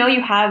you know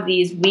you have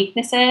these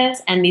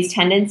weaknesses and these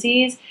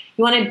tendencies,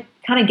 you want to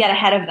kind of get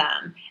ahead of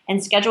them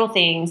and schedule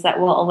things that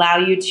will allow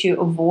you to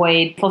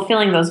avoid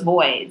fulfilling those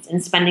voids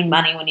and spending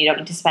money when you don't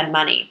need to spend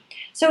money.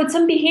 So it's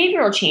some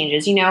behavioral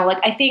changes, like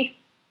I think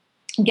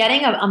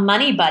getting a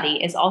money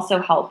buddy is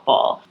also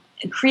helpful.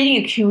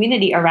 Creating a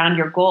community around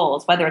your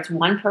goals, whether it's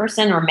one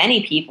person or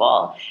many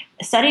people.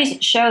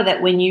 Studies show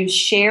that when you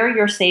share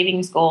your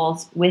savings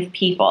goals with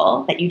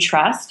people that you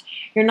trust,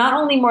 you're not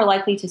only more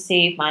likely to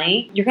save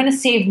money, you're going to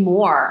save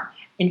more,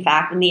 in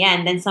fact, in the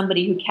end, than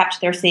somebody who kept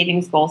their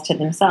savings goals to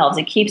themselves.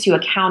 It keeps you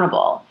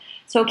accountable.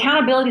 So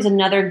accountability is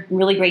another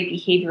really great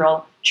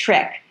behavioral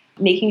trick,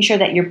 making sure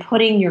that you're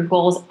putting your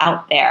goals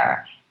out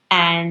there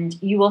and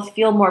you will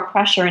feel more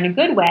pressure in a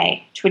good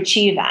way to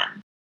achieve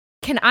them.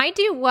 Can I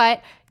do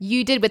what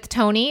you did with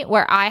Tony,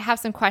 where I have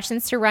some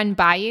questions to run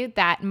by you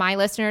that my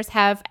listeners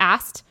have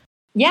asked?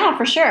 Yeah,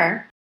 for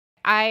sure.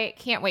 I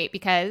can't wait,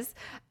 because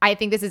I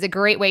think this is a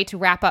great way to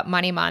wrap up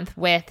Money Month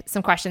with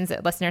some questions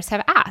that listeners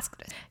have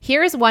asked.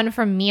 Here's one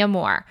from Mia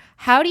Moore.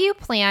 How do you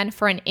plan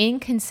for an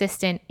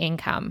inconsistent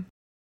income?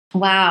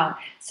 Wow.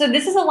 So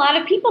this is a lot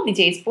of people these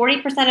days.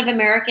 40% of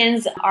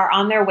Americans are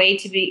on their way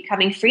to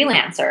becoming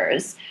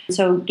freelancers.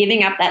 So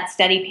giving up that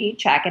steady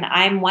paycheck, and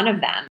I'm one of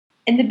them.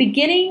 In the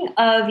beginning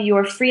of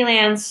your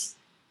freelance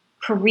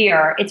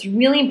career, it's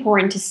really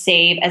important to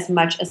save as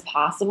much as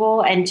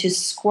possible and to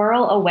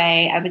squirrel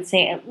away, I would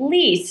say, at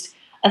least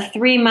a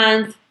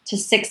 3-month to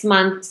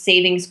 6-month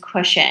savings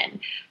cushion,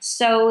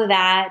 so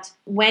that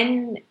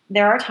when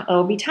there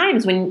will be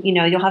times when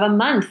you'll have a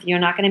month you're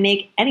not going to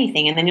make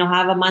anything, and then you'll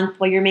have a month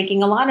where you're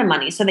making a lot of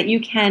money, so that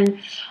you can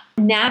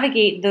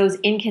navigate those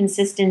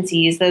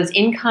inconsistencies, those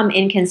income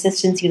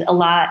inconsistencies a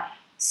lot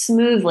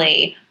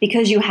smoothly,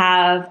 because you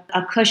have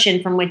a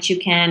cushion from which you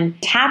can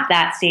tap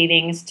that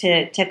savings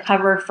to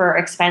cover for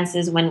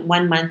expenses when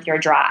one month you're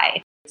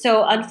dry.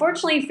 So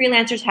unfortunately,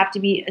 freelancers have to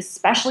be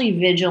especially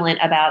vigilant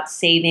about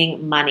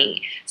saving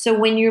money. So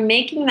when you're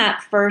making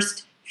that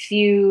first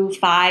few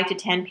 5 to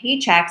 10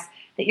 paychecks,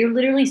 that you're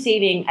literally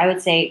saving, I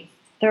would say,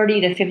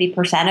 30 to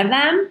 50% of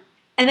them.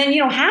 And then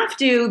you don't have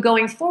to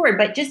going forward,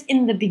 but just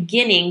in the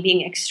beginning,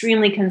 being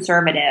extremely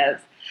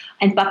conservative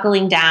and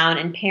buckling down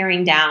and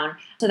paring down,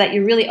 so that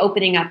you're really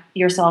opening up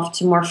yourself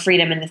to more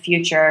freedom in the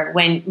future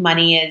when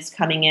money is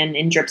coming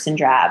in drips and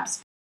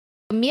drabs.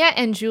 Mia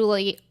and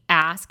Julie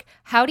ask,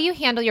 how do you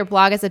handle your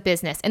blog as a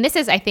business? And this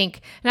is, I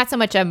think, not so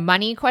much a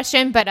money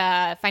question, but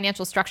a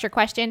financial structure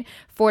question.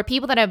 For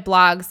people that have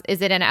blogs,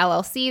 is it an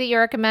LLC that you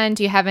recommend?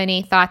 Do you have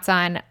any thoughts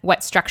on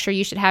what structure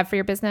you should have for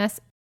your business?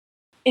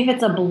 If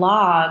it's a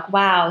blog,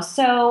 wow.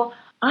 So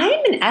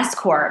I'm an S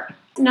Corp,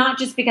 not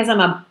just because I'm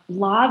a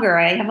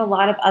blogger. I have a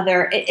lot of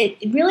other, it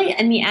really,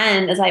 in the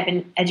end, as I've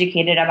been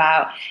educated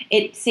about,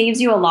 it saves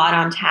you a lot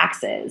on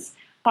taxes.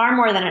 Far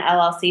more than an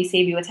LLC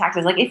save you with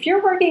taxes. Like if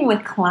you're working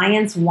with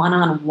clients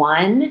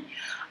one-on-one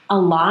a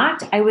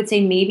lot, I would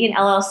say maybe an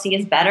LLC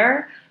is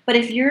better. But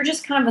if you're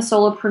just kind of a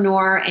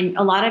solopreneur and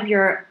a lot of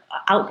your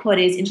output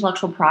is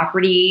intellectual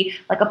property,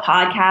 like a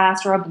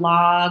podcast or a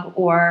blog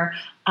or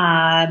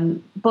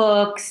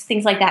books,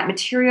 things like that,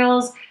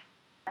 materials,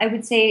 I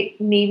would say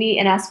maybe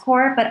an S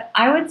Corp. But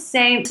I would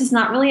say this is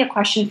not really a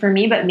question for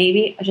me, but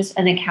maybe just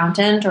an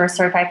accountant or a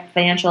certified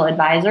financial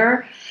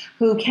advisor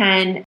who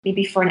can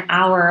maybe for an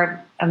hour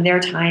of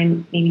their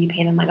time, maybe you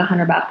pay them like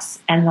 $100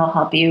 and they'll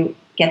help you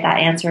get that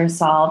answer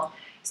solved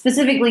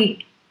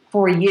specifically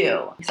for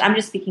you. So I'm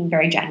just speaking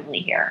very generally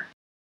here.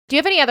 Do you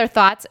have any other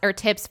thoughts or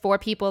tips for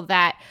people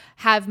that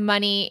have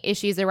money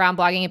issues around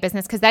blogging a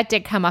business? Because that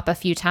did come up a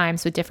few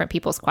times with different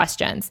people's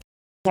questions.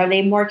 Are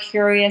they more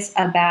curious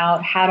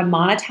about how to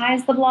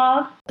monetize the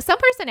blog? Some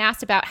person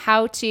asked about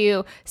how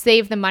to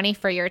save the money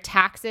for your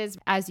taxes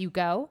as you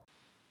go.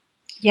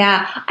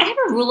 Yeah, I have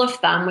a rule of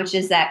thumb, which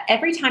is that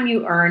every time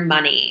you earn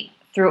money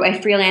through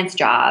a freelance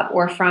job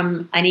or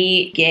from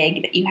any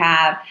gig that you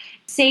have,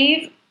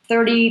 save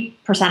 30%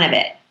 of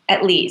it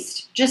at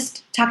least.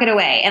 Just tuck it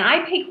away. And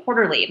I pay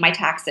quarterly my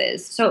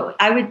taxes. So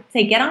I would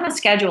say get on a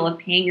schedule of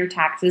paying your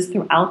taxes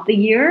throughout the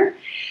year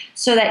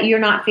so that you're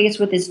not faced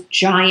with this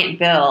giant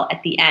bill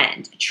at the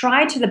end.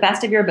 Try to the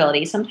best of your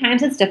ability.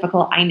 Sometimes it's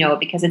difficult, I know,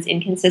 because it's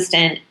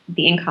inconsistent,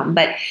 the income.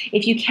 But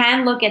if you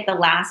can look at the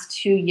last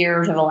 2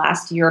 years or the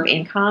last year of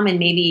income, and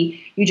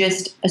maybe you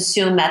just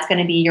assume that's going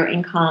to be your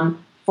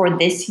income for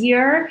this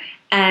year,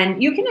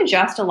 and you can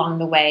adjust along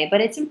the way. But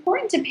it's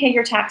important to pay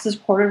your taxes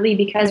quarterly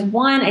because,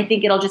 one, I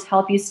think it'll just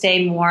help you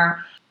stay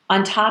more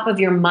on top of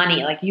your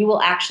money. Like you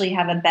will actually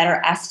have a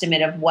better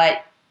estimate of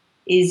what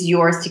is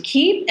yours to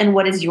keep and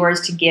what is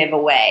yours to give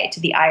away to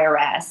the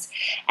IRS.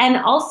 And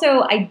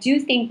also, I do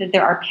think that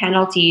there are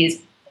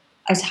penalties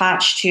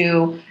attached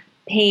to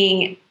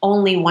paying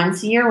only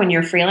once a year when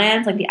you're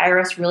freelance. Like the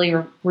IRS really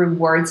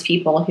rewards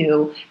people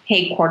who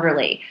pay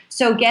quarterly.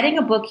 So getting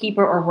a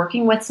bookkeeper or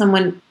working with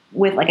someone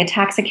with like a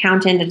tax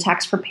accountant, a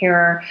tax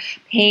preparer,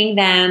 paying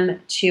them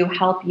to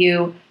help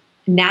you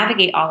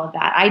navigate all of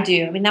that. I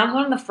do. I mean, that was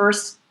one of the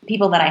first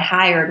people that I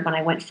hired when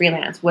I went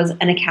freelance was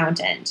an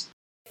accountant.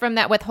 From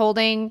that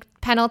withholding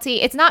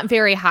penalty, it's not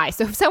very high.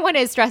 So if someone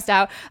is stressed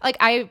out, for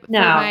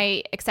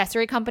my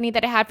accessory company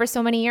that I had for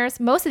so many years,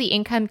 most of the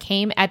income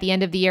came at the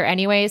end of the year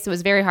anyway. So it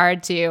was very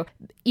hard to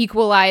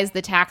equalize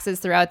the taxes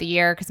throughout the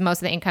year because most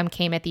of the income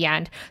came at the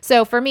end.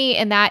 So for me,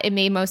 in that, it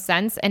made most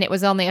sense. And it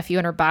was only a few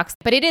 $100,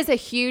 but it is a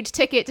huge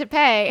ticket to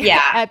pay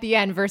at the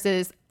end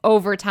versus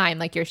over time,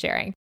 like you're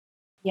sharing.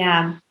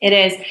 Yeah, it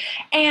is.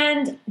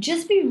 And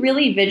just be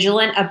really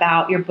vigilant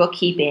about your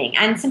bookkeeping.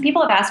 And some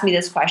people have asked me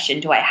this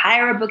question, do I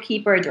hire a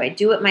bookkeeper? Do I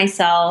do it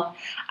myself?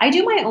 I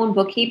do my own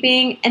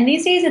bookkeeping. And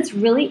these days it's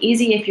really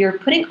easy if you're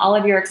putting all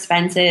of your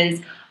expenses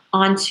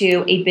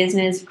onto a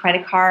business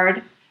credit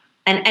card.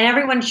 And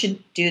everyone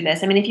should do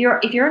this. I mean, if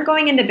you're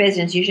going into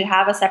business, you should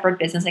have a separate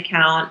business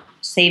account,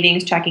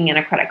 savings, checking, and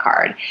a credit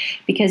card,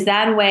 because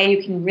that way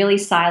you can really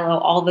silo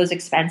all those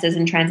expenses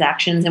and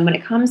transactions. And when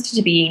it comes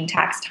to being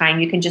tax time,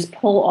 you can just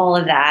pull all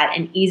of that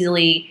and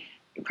easily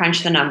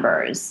crunch the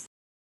numbers.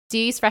 Do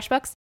you use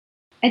FreshBooks?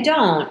 I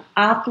don't.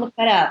 I'll have to look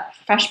that up.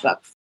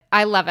 FreshBooks.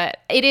 I love it.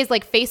 It is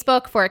like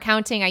Facebook for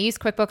accounting. I used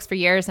QuickBooks for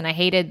years and I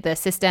hated the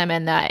system,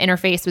 and the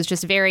interface was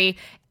just very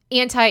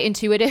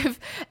anti-intuitive,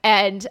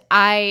 and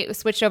I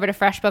switched over to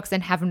FreshBooks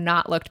and have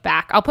not looked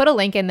back. I'll put a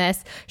link in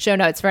this show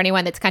notes for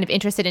anyone that's kind of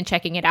interested in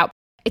checking it out.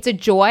 It's a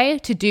joy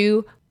to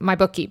do my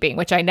bookkeeping,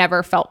 which I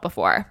never felt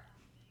before.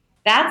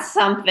 That's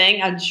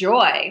something, a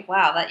joy.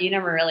 Wow, that you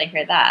never really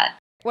hear that.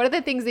 One of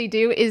the things they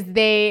do is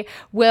they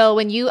will,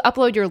 when you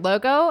upload your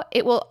logo,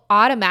 it will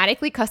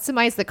automatically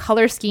customize the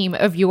color scheme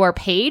of your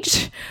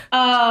page.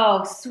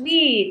 Oh,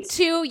 sweet.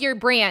 To your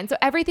brand. So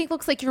everything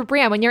looks like your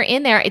brand. When you're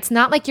in there, it's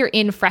not like you're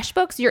in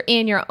FreshBooks, you're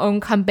in your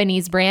own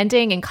company's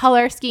branding and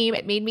color scheme.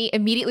 It made me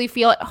immediately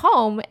feel at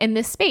home in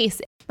this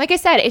space. Like I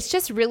said, it's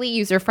just really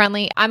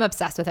user-friendly. I'm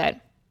obsessed with it.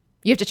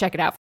 You have to check it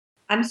out.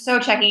 I'm so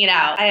checking it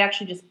out. I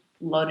actually just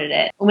loaded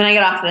it. When I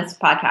get off this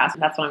podcast,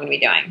 that's what I'm going to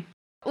be doing.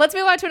 Let's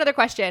move on to another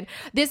question.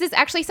 This is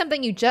actually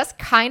something you just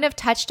kind of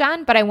touched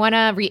on, but I want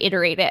to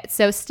reiterate it.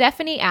 So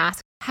Stephanie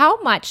asked,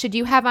 how much should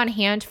you have on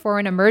hand for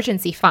an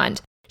emergency fund?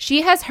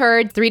 She has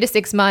heard 3 to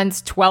 6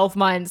 months, 12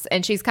 months,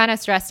 and she's kind of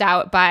stressed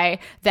out by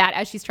that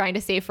as she's trying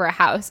to save for a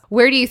house.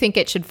 Where do you think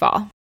it should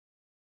fall?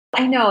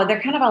 I know they're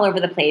kind of all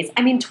over the place.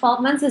 I mean,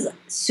 12 months is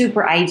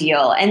super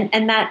ideal,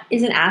 and that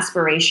is an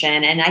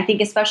aspiration. And I think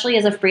especially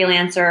as a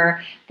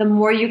freelancer, the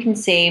more you can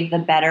save, the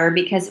better,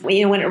 because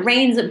when it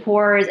rains, it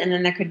pours, and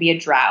then there could be a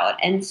drought.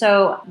 And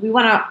so we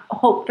want to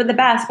hope for the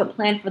best, but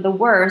plan for the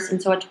worst.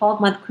 And so a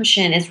 12-month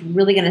cushion is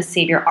really going to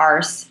save your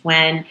arse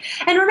and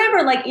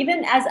remember, like,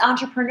 even as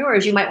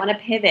entrepreneurs, you might want to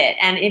pivot.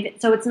 And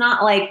so it's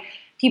not like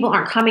people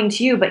aren't coming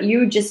to you, but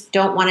you just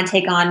don't want to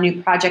take on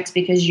new projects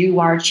because you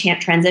are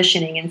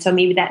transitioning. And so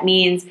maybe that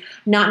means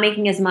not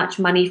making as much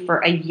money for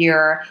a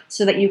year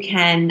so that you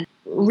can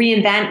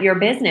reinvent your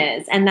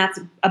business. And that's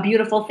a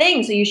beautiful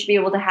thing. So you should be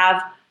able to have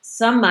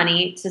some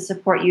money to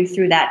support you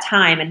through that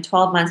time. And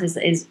 12 months is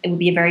it would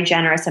be a very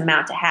generous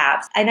amount to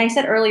have. And I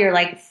said earlier,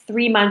 like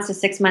 3 months to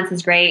 6 months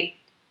is great,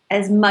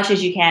 as much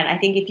as you can. I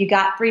think if you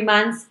got 3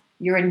 months,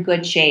 you're in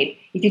good shape.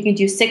 If you can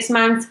do 6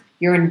 months,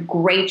 you're in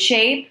great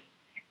shape.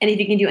 And if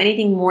you can do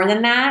anything more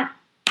than that,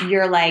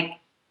 you're like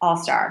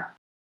all-star.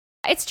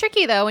 It's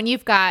tricky though when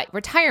you've got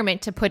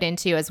retirement to put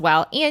into as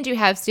well, and you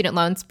have student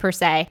loans per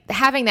se.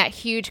 Having that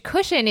huge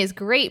cushion is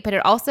great, but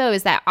it also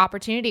is that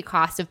opportunity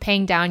cost of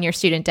paying down your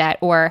student debt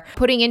or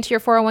putting into your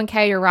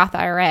 401k, your Roth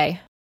IRA.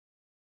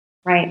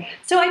 Right.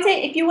 So I'd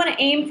say if you want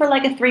to aim for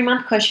like a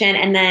 3-month cushion,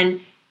 and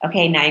then,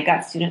 okay, now you've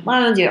got student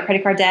loans, you got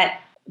credit card debt,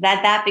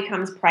 that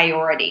becomes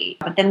priority.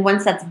 But then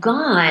once that's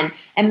gone,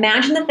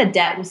 imagine that the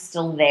debt was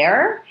still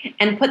there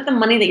and put the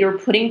money that you're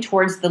putting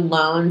towards the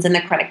loans and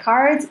the credit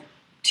cards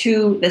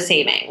to the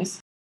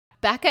savings.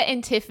 Becca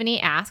and Tiffany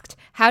asked,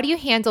 how do you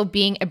handle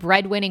being a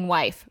breadwinning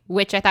wife?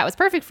 Which I thought was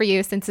perfect for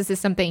you since this is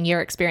something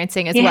you're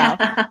experiencing as well.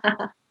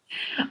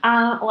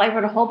 Well, I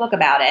wrote a whole book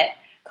about it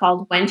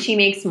called When She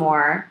Makes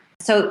More.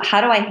 So how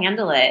do I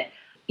handle it?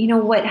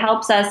 What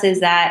helps us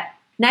is that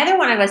neither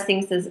one of us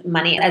thinks of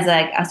money as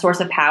a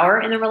source of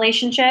power in the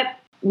relationship.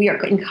 We are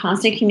in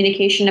constant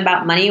communication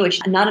about money,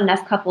 which not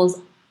enough couples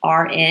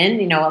are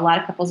in. A lot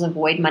of couples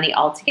avoid money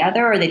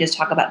altogether, or they just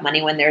talk about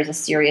money when there's a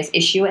serious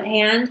issue at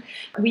hand.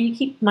 We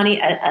keep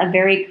money a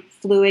very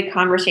fluid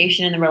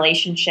conversation in the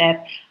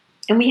relationship.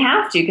 And we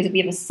have to, because if we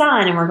have a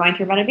son and we're going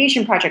through a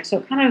renovation project,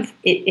 so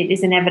it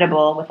is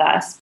inevitable with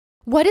us.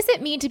 What does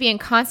it mean to be in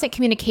constant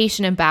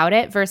communication about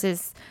it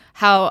versus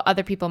how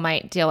other people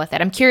might deal with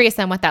it? I'm curious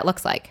on what that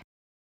looks like.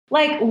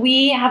 Like,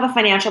 we have a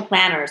financial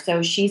planner.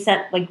 So she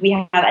said, like, we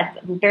have at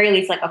the very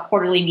least like a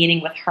quarterly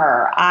meeting with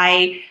her.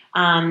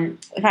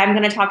 if I'm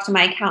going to talk to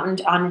my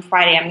accountant on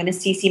Friday, I'm going to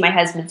CC my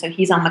husband, so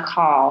he's on the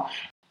call.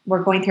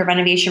 We're going through a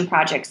renovation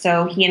project.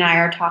 So he and I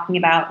are talking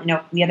about,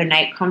 the other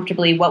night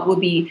comfortably, what would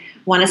we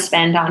want to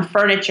spend on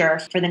furniture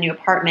for the new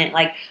apartment.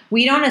 Like,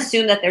 we don't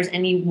assume that there's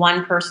any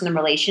one person in the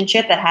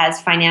relationship that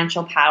has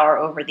financial power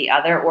over the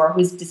other or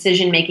whose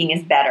decision-making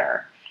is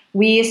better.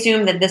 We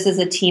assume that this is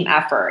a team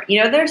effort.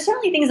 There's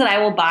certainly things that I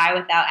will buy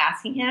without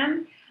asking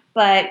him,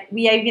 but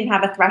we even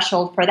have a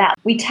threshold for that.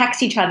 We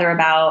text each other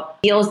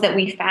about deals that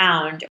we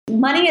found.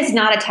 Money is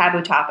not a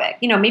taboo topic.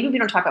 Maybe we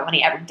don't talk about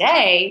money every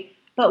day,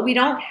 but we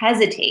don't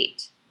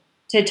hesitate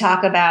to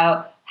talk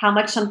about how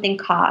much something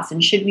costs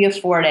and should we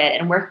afford it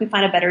and where can we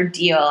find a better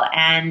deal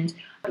and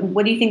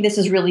what do you think this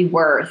is really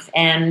worth?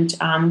 And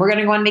we're going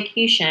to go on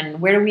vacation.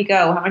 Where do we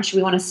go? How much do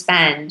we want to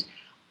spend?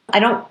 I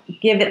don't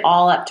give it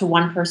all up to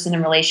one person in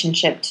a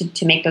relationship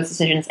to make those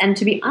decisions. And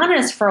to be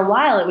honest, for a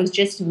while, it was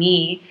just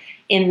me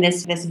in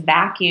this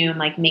vacuum,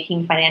 like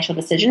making financial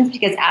decisions,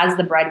 because as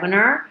the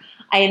breadwinner,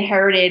 I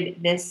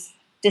inherited this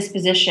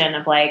disposition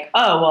of like,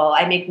 oh, well,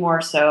 I make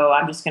more, so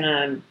I'm just going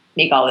to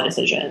make all the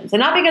decisions. And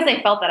not because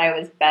I felt that I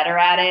was better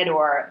at it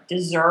or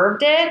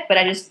deserved it, but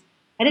I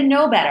didn't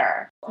know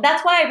better.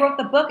 That's why I wrote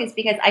the book, is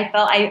because I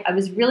felt I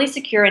was really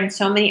secure in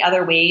so many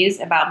other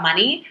ways about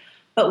money.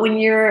 But when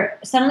you're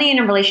suddenly in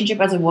a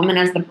relationship as a woman,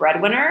 as the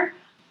breadwinner,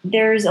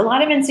 there's a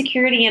lot of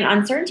insecurity and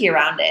uncertainty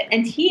around it.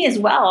 And he as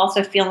well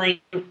also feeling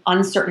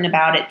uncertain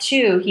about it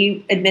too.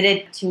 He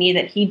admitted to me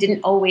that he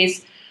didn't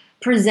always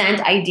present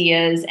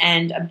ideas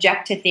and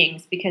object to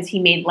things because he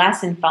made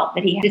less and felt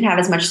that he didn't have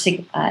as much,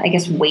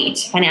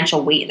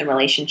 financial weight in the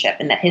relationship,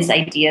 and that his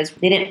ideas,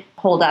 they didn't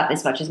hold up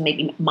as much as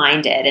maybe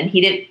mine did. And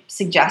he didn't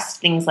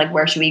suggest things like,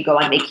 where should we go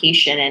on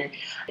vacation?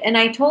 And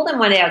I told him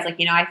one day, I was like,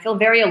 I feel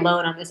very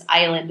alone on this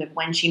island of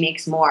When She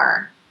Makes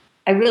More.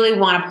 I really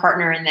want a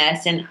partner in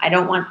this, and I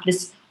don't want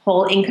this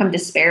whole income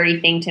disparity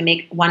thing to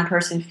make one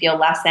person feel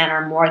less than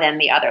or more than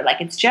the other.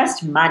 Like, it's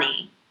just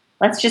money.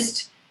 Let's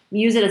just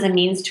use it as a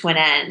means to an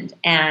end.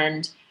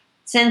 And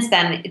since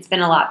then, it's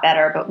been a lot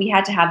better, but we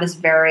had to have this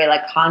very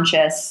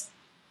conscious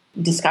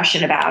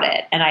discussion about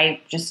it. And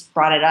I just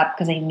brought it up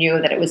because I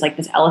knew that it was like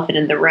this elephant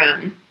in the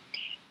room.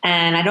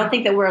 And I don't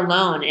think that we're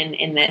alone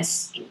in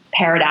this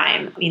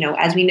paradigm.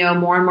 As we know,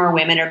 more and more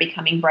women are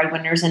becoming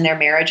breadwinners in their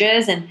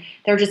marriages, and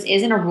there just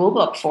isn't a rule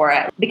book for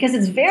it because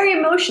it's very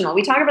emotional.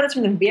 We talk about this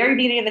from the very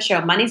beginning of the show.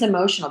 Money's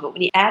emotional, but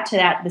when you add to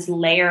that this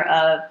layer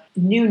of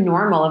new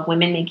normal of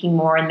women making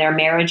more in their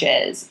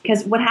marriages,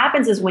 because what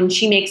happens is when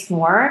she makes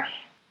more,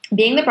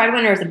 being the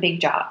breadwinner is a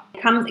big job.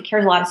 It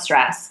carries a lot of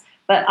stress.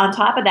 But on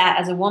top of that,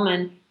 as a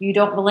woman, you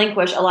don't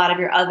relinquish a lot of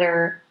your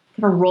other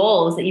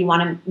roles that you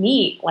want to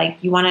meet. Like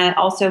you want to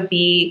also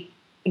be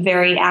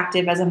very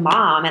active as a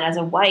mom and as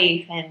a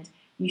wife, and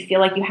you feel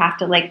like you have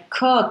to like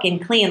cook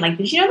and clean. Like,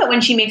 did you know that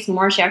when she makes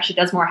more, she actually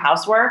does more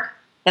housework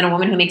than a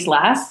woman who makes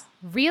less?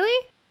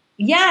 Really?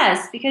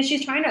 Yes, because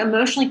she's trying to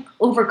emotionally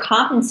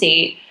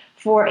overcompensate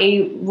for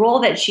a role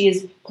that she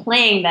is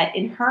playing that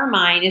in her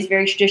mind is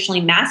very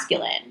traditionally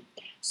masculine.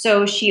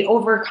 So she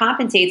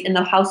overcompensates in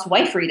the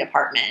housewifery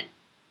department.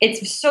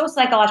 It's so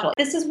psychological.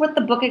 This is what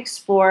the book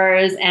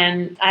explores,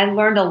 and I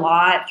learned a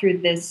lot through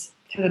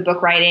the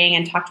book writing,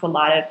 and talked to a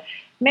lot of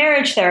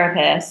marriage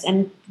therapists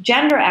and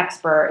gender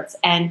experts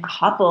and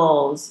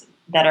couples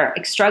that are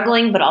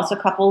struggling, but also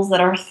couples that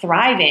are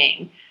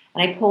thriving.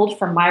 And I pulled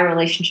from my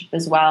relationship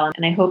as well.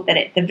 And I hope that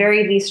at the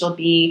very least it'll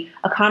be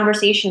a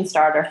conversation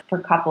starter for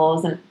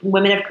couples. And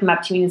women have come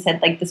up to me and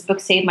said, like, this book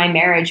saved my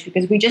marriage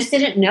because we just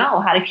didn't know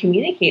how to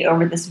communicate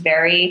over this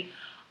very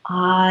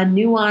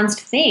nuanced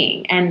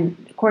thing. And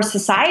of course,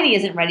 society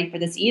isn't ready for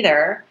this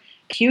either.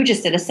 Pew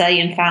just did a study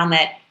and found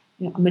that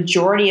a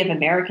majority of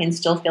Americans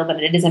still feel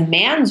that it is a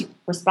man's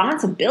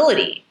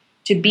responsibility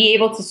to be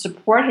able to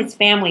support his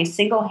family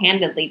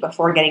single-handedly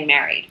before getting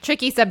married.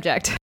 Tricky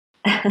subject.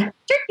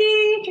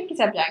 Tricky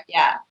subject,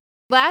 yeah.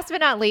 Last but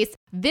not least,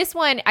 this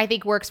one I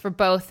think works for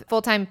both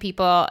full-time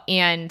people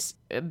and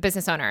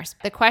business owners.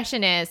 The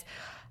question is,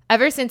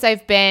 ever since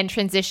I've been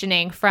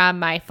transitioning from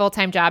my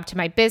full-time job to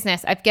my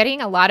business, I'm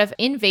getting a lot of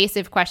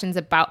invasive questions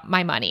about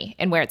my money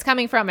and where it's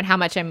coming from and how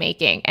much I'm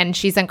making. And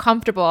she's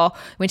uncomfortable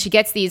when she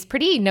gets these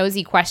pretty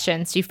nosy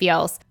questions, she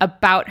feels,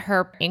 about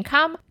her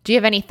income. Do you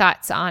have any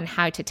thoughts on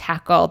how to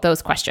tackle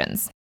those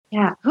questions?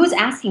 Yeah. Who's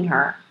asking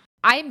her?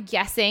 I'm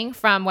guessing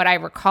from what I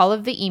recall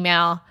of the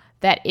email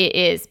that it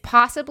is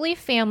possibly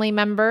family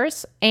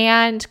members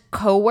and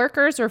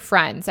coworkers or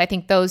friends. I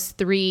think those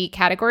three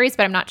categories,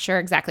 but I'm not sure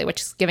exactly which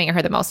is giving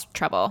her the most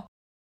trouble.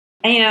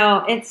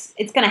 And, it's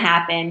going to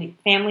happen.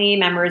 Family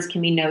members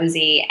can be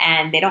nosy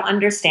and they don't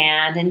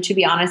understand. And to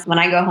be honest, when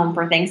I go home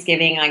for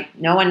Thanksgiving, like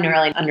no one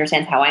really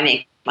understands how I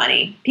make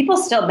money. People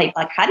still make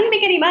like, how do you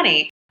make any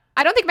money?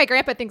 I don't think my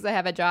grandpa thinks I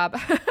have a job.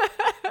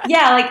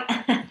 Yeah, like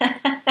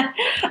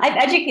I've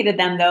educated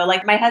them though.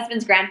 Like my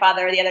husband's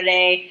grandfather the other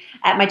day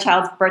at my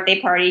child's birthday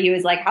party, he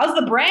was like, "How's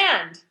the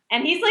brand?"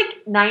 And he's like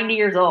 90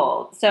 years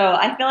old. So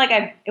I feel like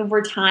I've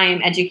over time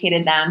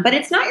educated them, but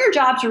it's not your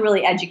job to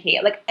really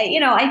educate. Like,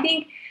 I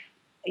think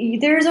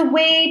there's a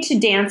way to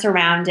dance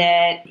around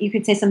it. You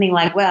could say something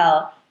like,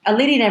 well, a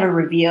lady never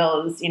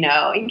reveals, you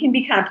can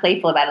be kind of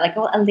playful about it. Like,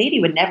 well, a lady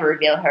would never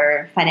reveal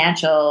her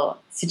financial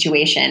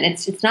situation.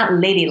 It's not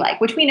ladylike,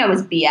 which we know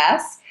is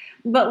BS.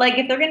 But like,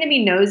 if they're going to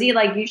be nosy,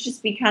 like you should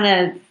just be kind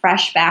of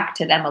fresh back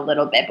to them a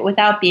little bit, but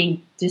without being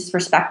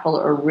disrespectful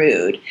or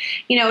rude,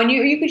 and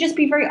you could just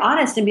be very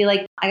honest and be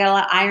like, I got a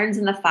lot of irons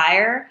in the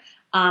fire.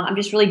 I'm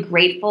just really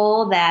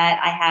grateful that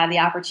I have the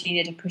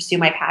opportunity to pursue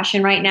my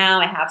passion right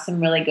now. I have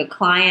some really good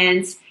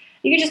clients.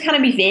 You can just kind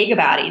of be vague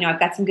about it. I've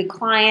got some good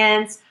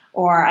clients,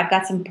 or I've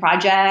got some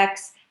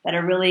projects that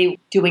are really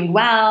doing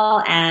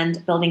well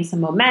and building some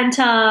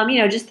momentum.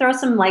 Just throw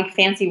some like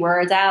fancy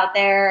words out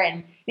there,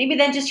 and maybe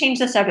then just change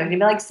the subject and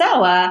be like,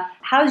 so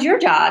how's your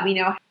job?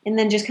 And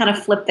then just kind of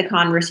flip the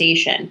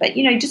conversation. But,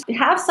 just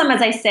have some,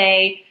 as I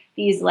say,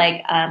 these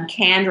like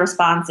canned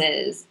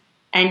responses.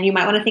 And you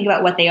might want to think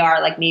about what they are.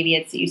 Like maybe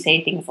it's you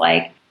say things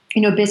like,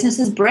 business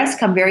is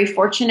brisk. I'm very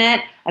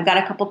fortunate. I've got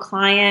a couple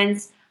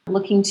clients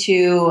looking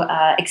to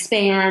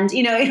expand.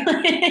 You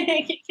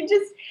can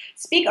just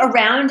speak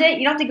around it.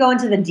 You don't have to go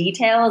into the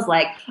details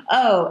like,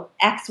 oh,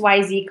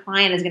 XYZ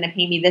client is going to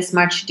pay me this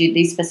much to do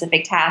these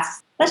specific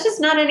tasks. That's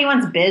just not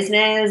anyone's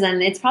business,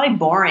 and it's probably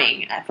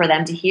boring for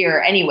them to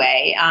hear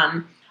anyway.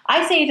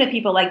 I say to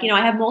people like,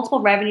 I have multiple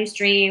revenue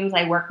streams.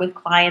 I work with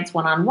clients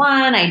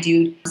one-on-one. I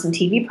do some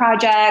TV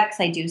projects.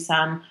 I do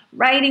some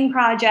writing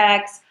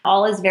projects.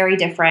 All is very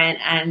different,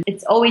 and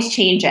it's always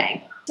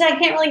changing. So I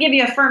can't really give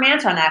you a firm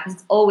answer on that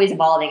because it's always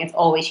evolving. It's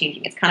always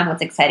changing. It's kind of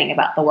what's exciting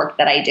about the work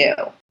that I do.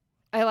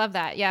 I love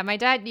that. Yeah. My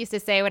dad used to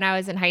say when I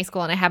was in high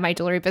school and I had my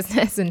jewelry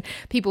business and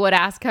people would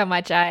ask how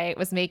much I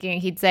was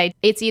making, he'd say,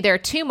 it's either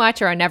too much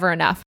or never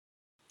enough.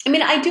 I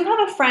mean, I do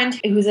have a friend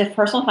who's a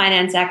personal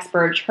finance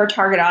expert. Her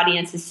target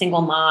audience is single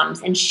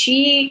moms, and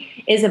she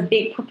is a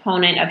big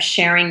proponent of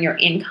sharing your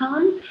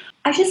income.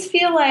 I just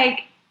feel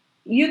like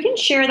you can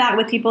share that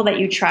with people that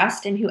you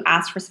trust and who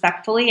ask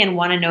respectfully and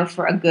want to know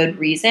for a good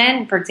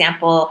reason. For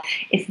example,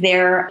 if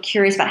they're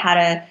curious about how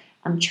to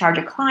charge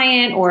a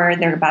client, or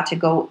they're about to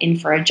go in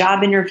for a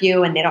job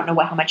interview and they don't know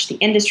how much the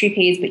industry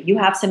pays, but you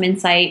have some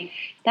insight,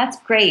 that's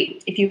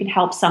great if you can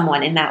help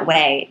someone in that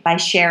way by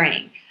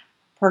sharing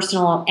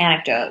personal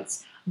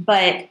anecdotes.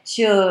 But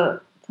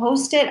to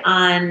post it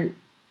on,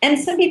 and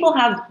some people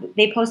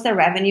they post their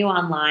revenue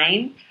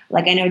online.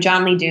 Like I know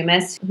John Lee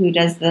Dumas, who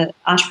does the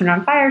Entrepreneur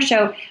on Fire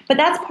show, but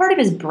that's part of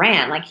his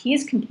brand. Like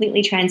he's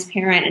completely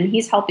transparent and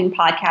he's helping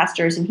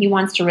podcasters and he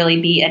wants to really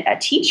be a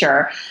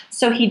teacher.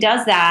 So he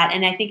does that.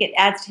 And I think it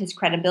adds to his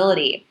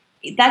credibility.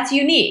 That's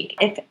unique.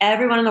 If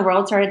everyone in the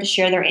world started to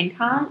share their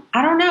income,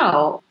 I don't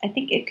know. I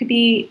think it could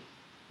be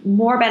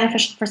more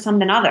beneficial for some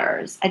than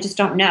others. I just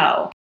don't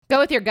know. Go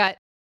with your gut.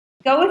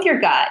 Go with your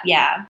gut.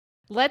 Yeah.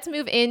 Let's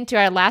move into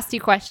our last 2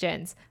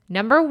 questions.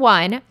 Number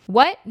 1,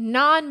 what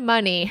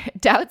non-money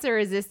doubts or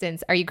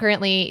resistance are you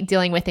currently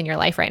dealing with in your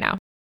life right now?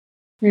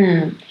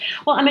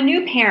 Well, I'm a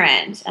new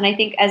parent, and I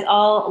think as a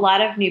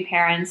lot of new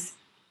parents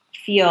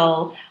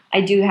feel,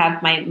 I do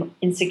have my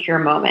insecure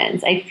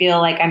moments. I feel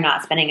like I'm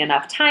not spending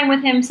enough time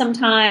with him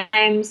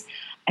sometimes.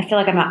 I feel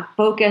like I'm not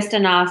focused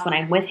enough when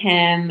I'm with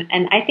him.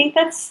 And I think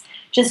that's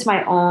just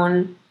my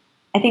own,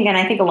 I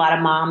think a lot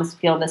of moms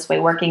feel this way,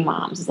 working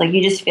moms. It's like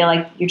you just feel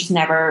like you're just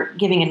never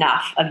giving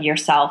enough of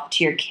yourself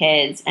to your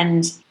kids.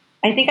 And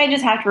I think I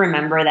just have to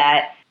remember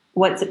that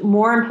what's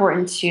more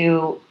important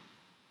to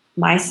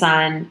my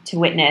son to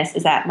witness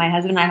is that my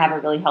husband and I have a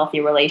really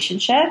healthy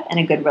relationship and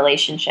a good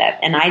relationship.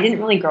 And I didn't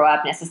really grow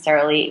up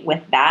necessarily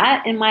with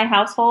that in my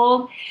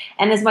household.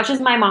 And as much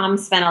as my mom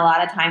spent a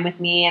lot of time with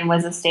me and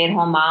was a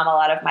stay-at-home mom a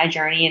lot of my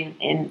journey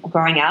in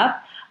growing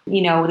up,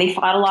 they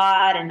fought a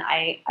lot, and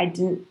I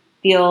didn't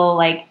feel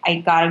like I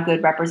got a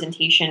good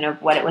representation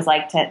of what it was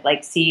like to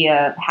see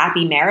a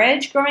happy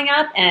marriage growing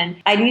up. And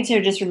I need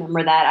to just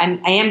remember that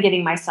I am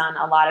giving my son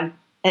a lot of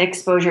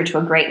exposure to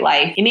a great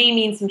life. It may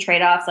mean some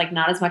trade-offs, like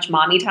not as much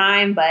mommy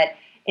time, but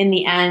in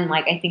the end,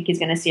 I think he's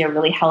going to see a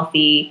really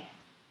healthy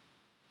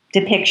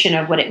depiction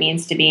of what it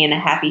means to be in a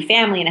happy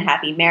family and a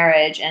happy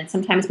marriage. And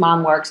sometimes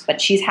mom works,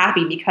 but she's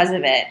happy because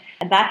of it.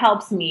 And that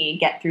helps me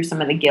get through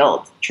some of the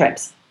guilt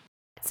trips.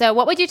 So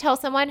what would you tell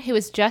someone who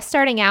is just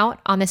starting out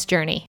on this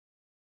journey?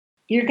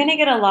 You're going to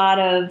get a lot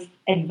of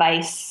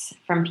advice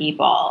from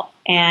people,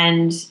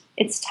 and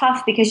it's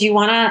tough because you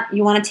want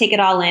to take it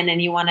all in,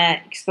 and you want to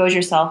expose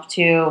yourself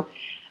to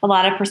a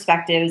lot of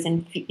perspectives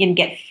and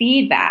get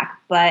feedback,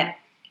 but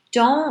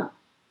don't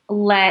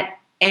let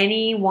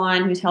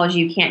anyone who tells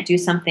you can't do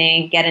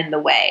something get in the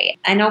way.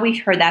 I know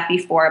we've heard that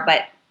before,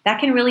 but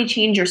that can really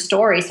change your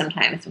story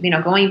sometimes.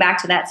 Going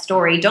back to that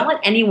story, don't let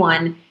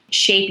anyone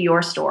shape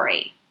your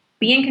story.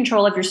 Be in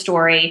control of your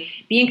story.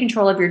 Be in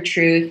control of your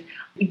truth.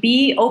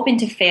 Be open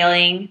to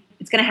failing.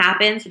 It's going to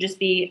happen, so just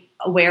be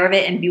aware of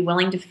it and be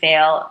willing to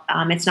fail.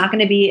 It's not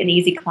going to be an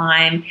easy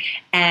climb.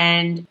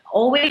 And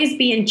always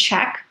be in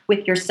check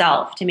with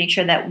yourself to make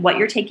sure that what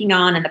you're taking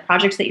on and the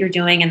projects that you're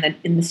doing and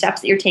the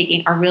steps that you're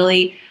taking are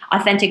really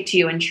authentic to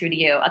you and true to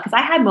you. Because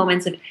I had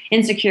moments of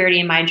insecurity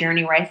in my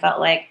journey where I felt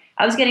like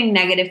I was getting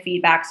negative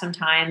feedback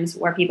sometimes,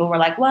 where people were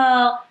like,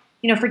 well,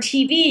 for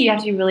TV, you have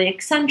to be really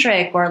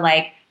eccentric, or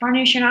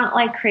Farnoosh, you're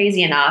not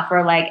crazy enough,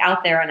 or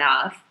out there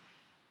enough.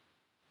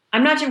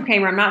 I'm not Jim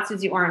Cramer. I'm not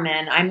Susie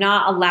Orman. I'm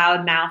not a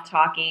loud mouth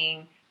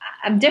talking.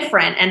 I'm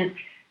different. And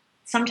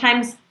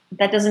sometimes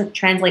that doesn't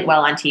translate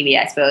well on TV,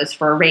 I suppose,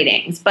 for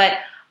ratings. But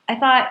I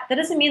thought that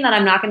doesn't mean that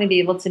I'm not going to be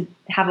able to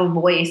have a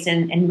voice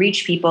and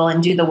reach people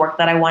and do the work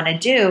that I want to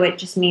do. It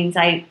just means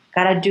I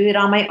got to do it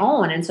on my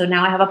own. And so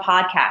now I have a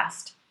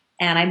podcast,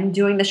 and I'm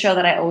doing the show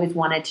that I always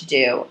wanted to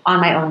do on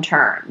my own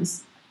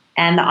terms.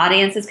 And the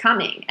audience is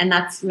coming, and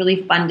that's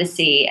really fun to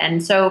see.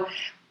 And so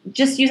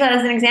just use that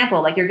as an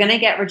example. You're going to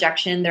get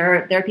rejection.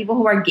 There are people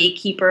who are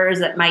gatekeepers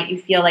that you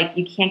feel like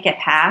you can't get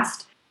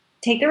past.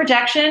 Take the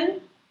rejection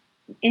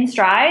in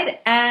stride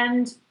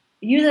and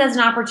use it as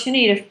an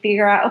opportunity to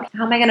figure out, okay,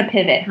 how am I going to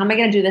pivot? How am I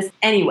going to do this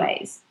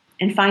anyways?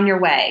 And find your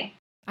way.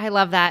 I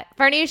love that.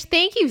 Farnoosh,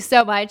 thank you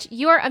so much.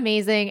 You're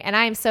amazing. And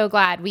I am so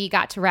glad we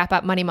got to wrap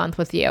up Money Month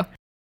with you.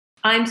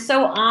 I'm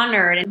so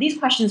honored. And these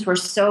questions were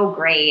so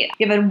great.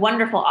 You have a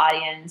wonderful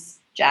audience,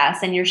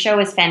 Jess, and your show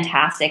is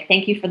fantastic.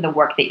 Thank you for the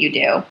work that you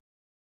do.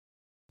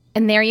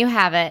 And there you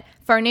have it.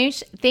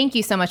 Farnoosh, thank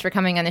you so much for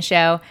coming on the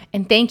show,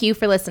 and thank you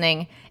for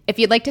listening. If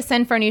you'd like to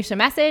send Farnoosh a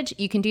message,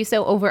 you can do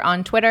so over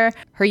on Twitter.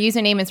 Her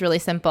username is really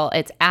simple.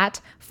 It's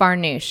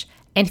 @Farnoosh.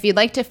 And if you'd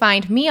like to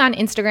find me on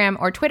Instagram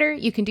or Twitter,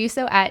 you can do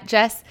so at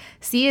Jess,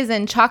 C as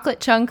in Chocolate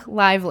Chunk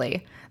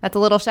Lively. That's a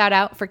little shout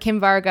out for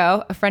Kim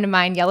Vargo, a friend of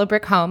mine, Yellow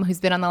Brick Home, who's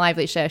been on The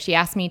Lively Show. She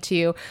asked me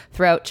to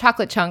throw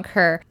Chocolate Chunk,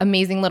 her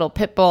amazing little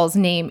pit bull's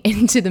name,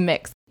 into the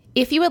mix.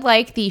 If you would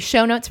like the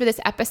show notes for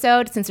this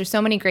episode, since there's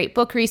so many great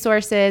book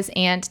resources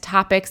and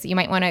topics that you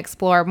might want to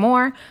explore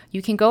more,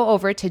 you can go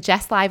over to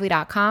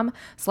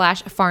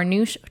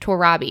jesslively.com/Farnoosh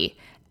Torabi,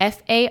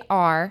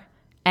 FARNOOSH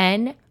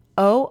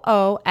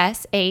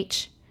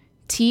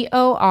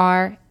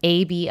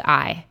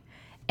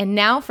And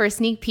now for a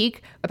sneak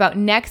peek about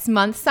next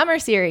month's summer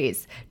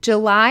series.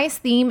 July's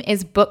theme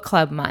is Book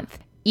Club Month.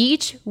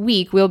 Each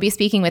week, we'll be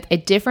speaking with a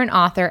different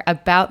author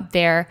about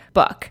their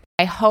book.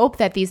 I hope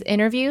that these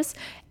interviews,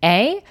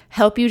 A,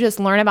 help you just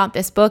learn about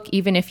this book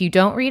even if you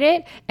don't read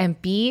it,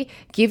 and B,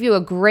 give you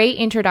a great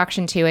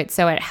introduction to it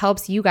so it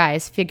helps you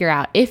guys figure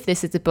out if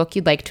this is a book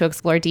you'd like to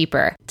explore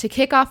deeper. To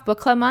kick off Book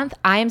Club Month,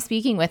 I am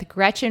speaking with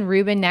Gretchen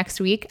Rubin next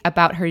week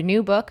about her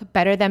new book,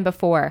 Better Than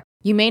Before.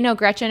 You may know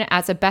Gretchen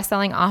as a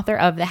best-selling author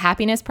of The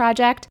Happiness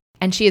Project,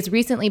 and she has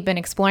recently been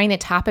exploring the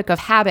topic of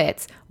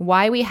habits,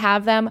 why we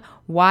have them,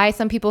 why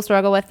some people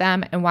struggle with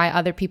them, and why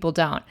other people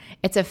don't.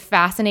 It's a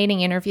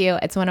fascinating interview.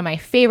 It's one of my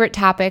favorite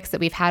topics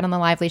that we've had on The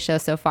Lively Show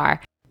so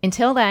far.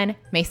 Until then,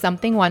 may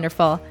something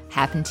wonderful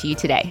happen to you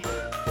today.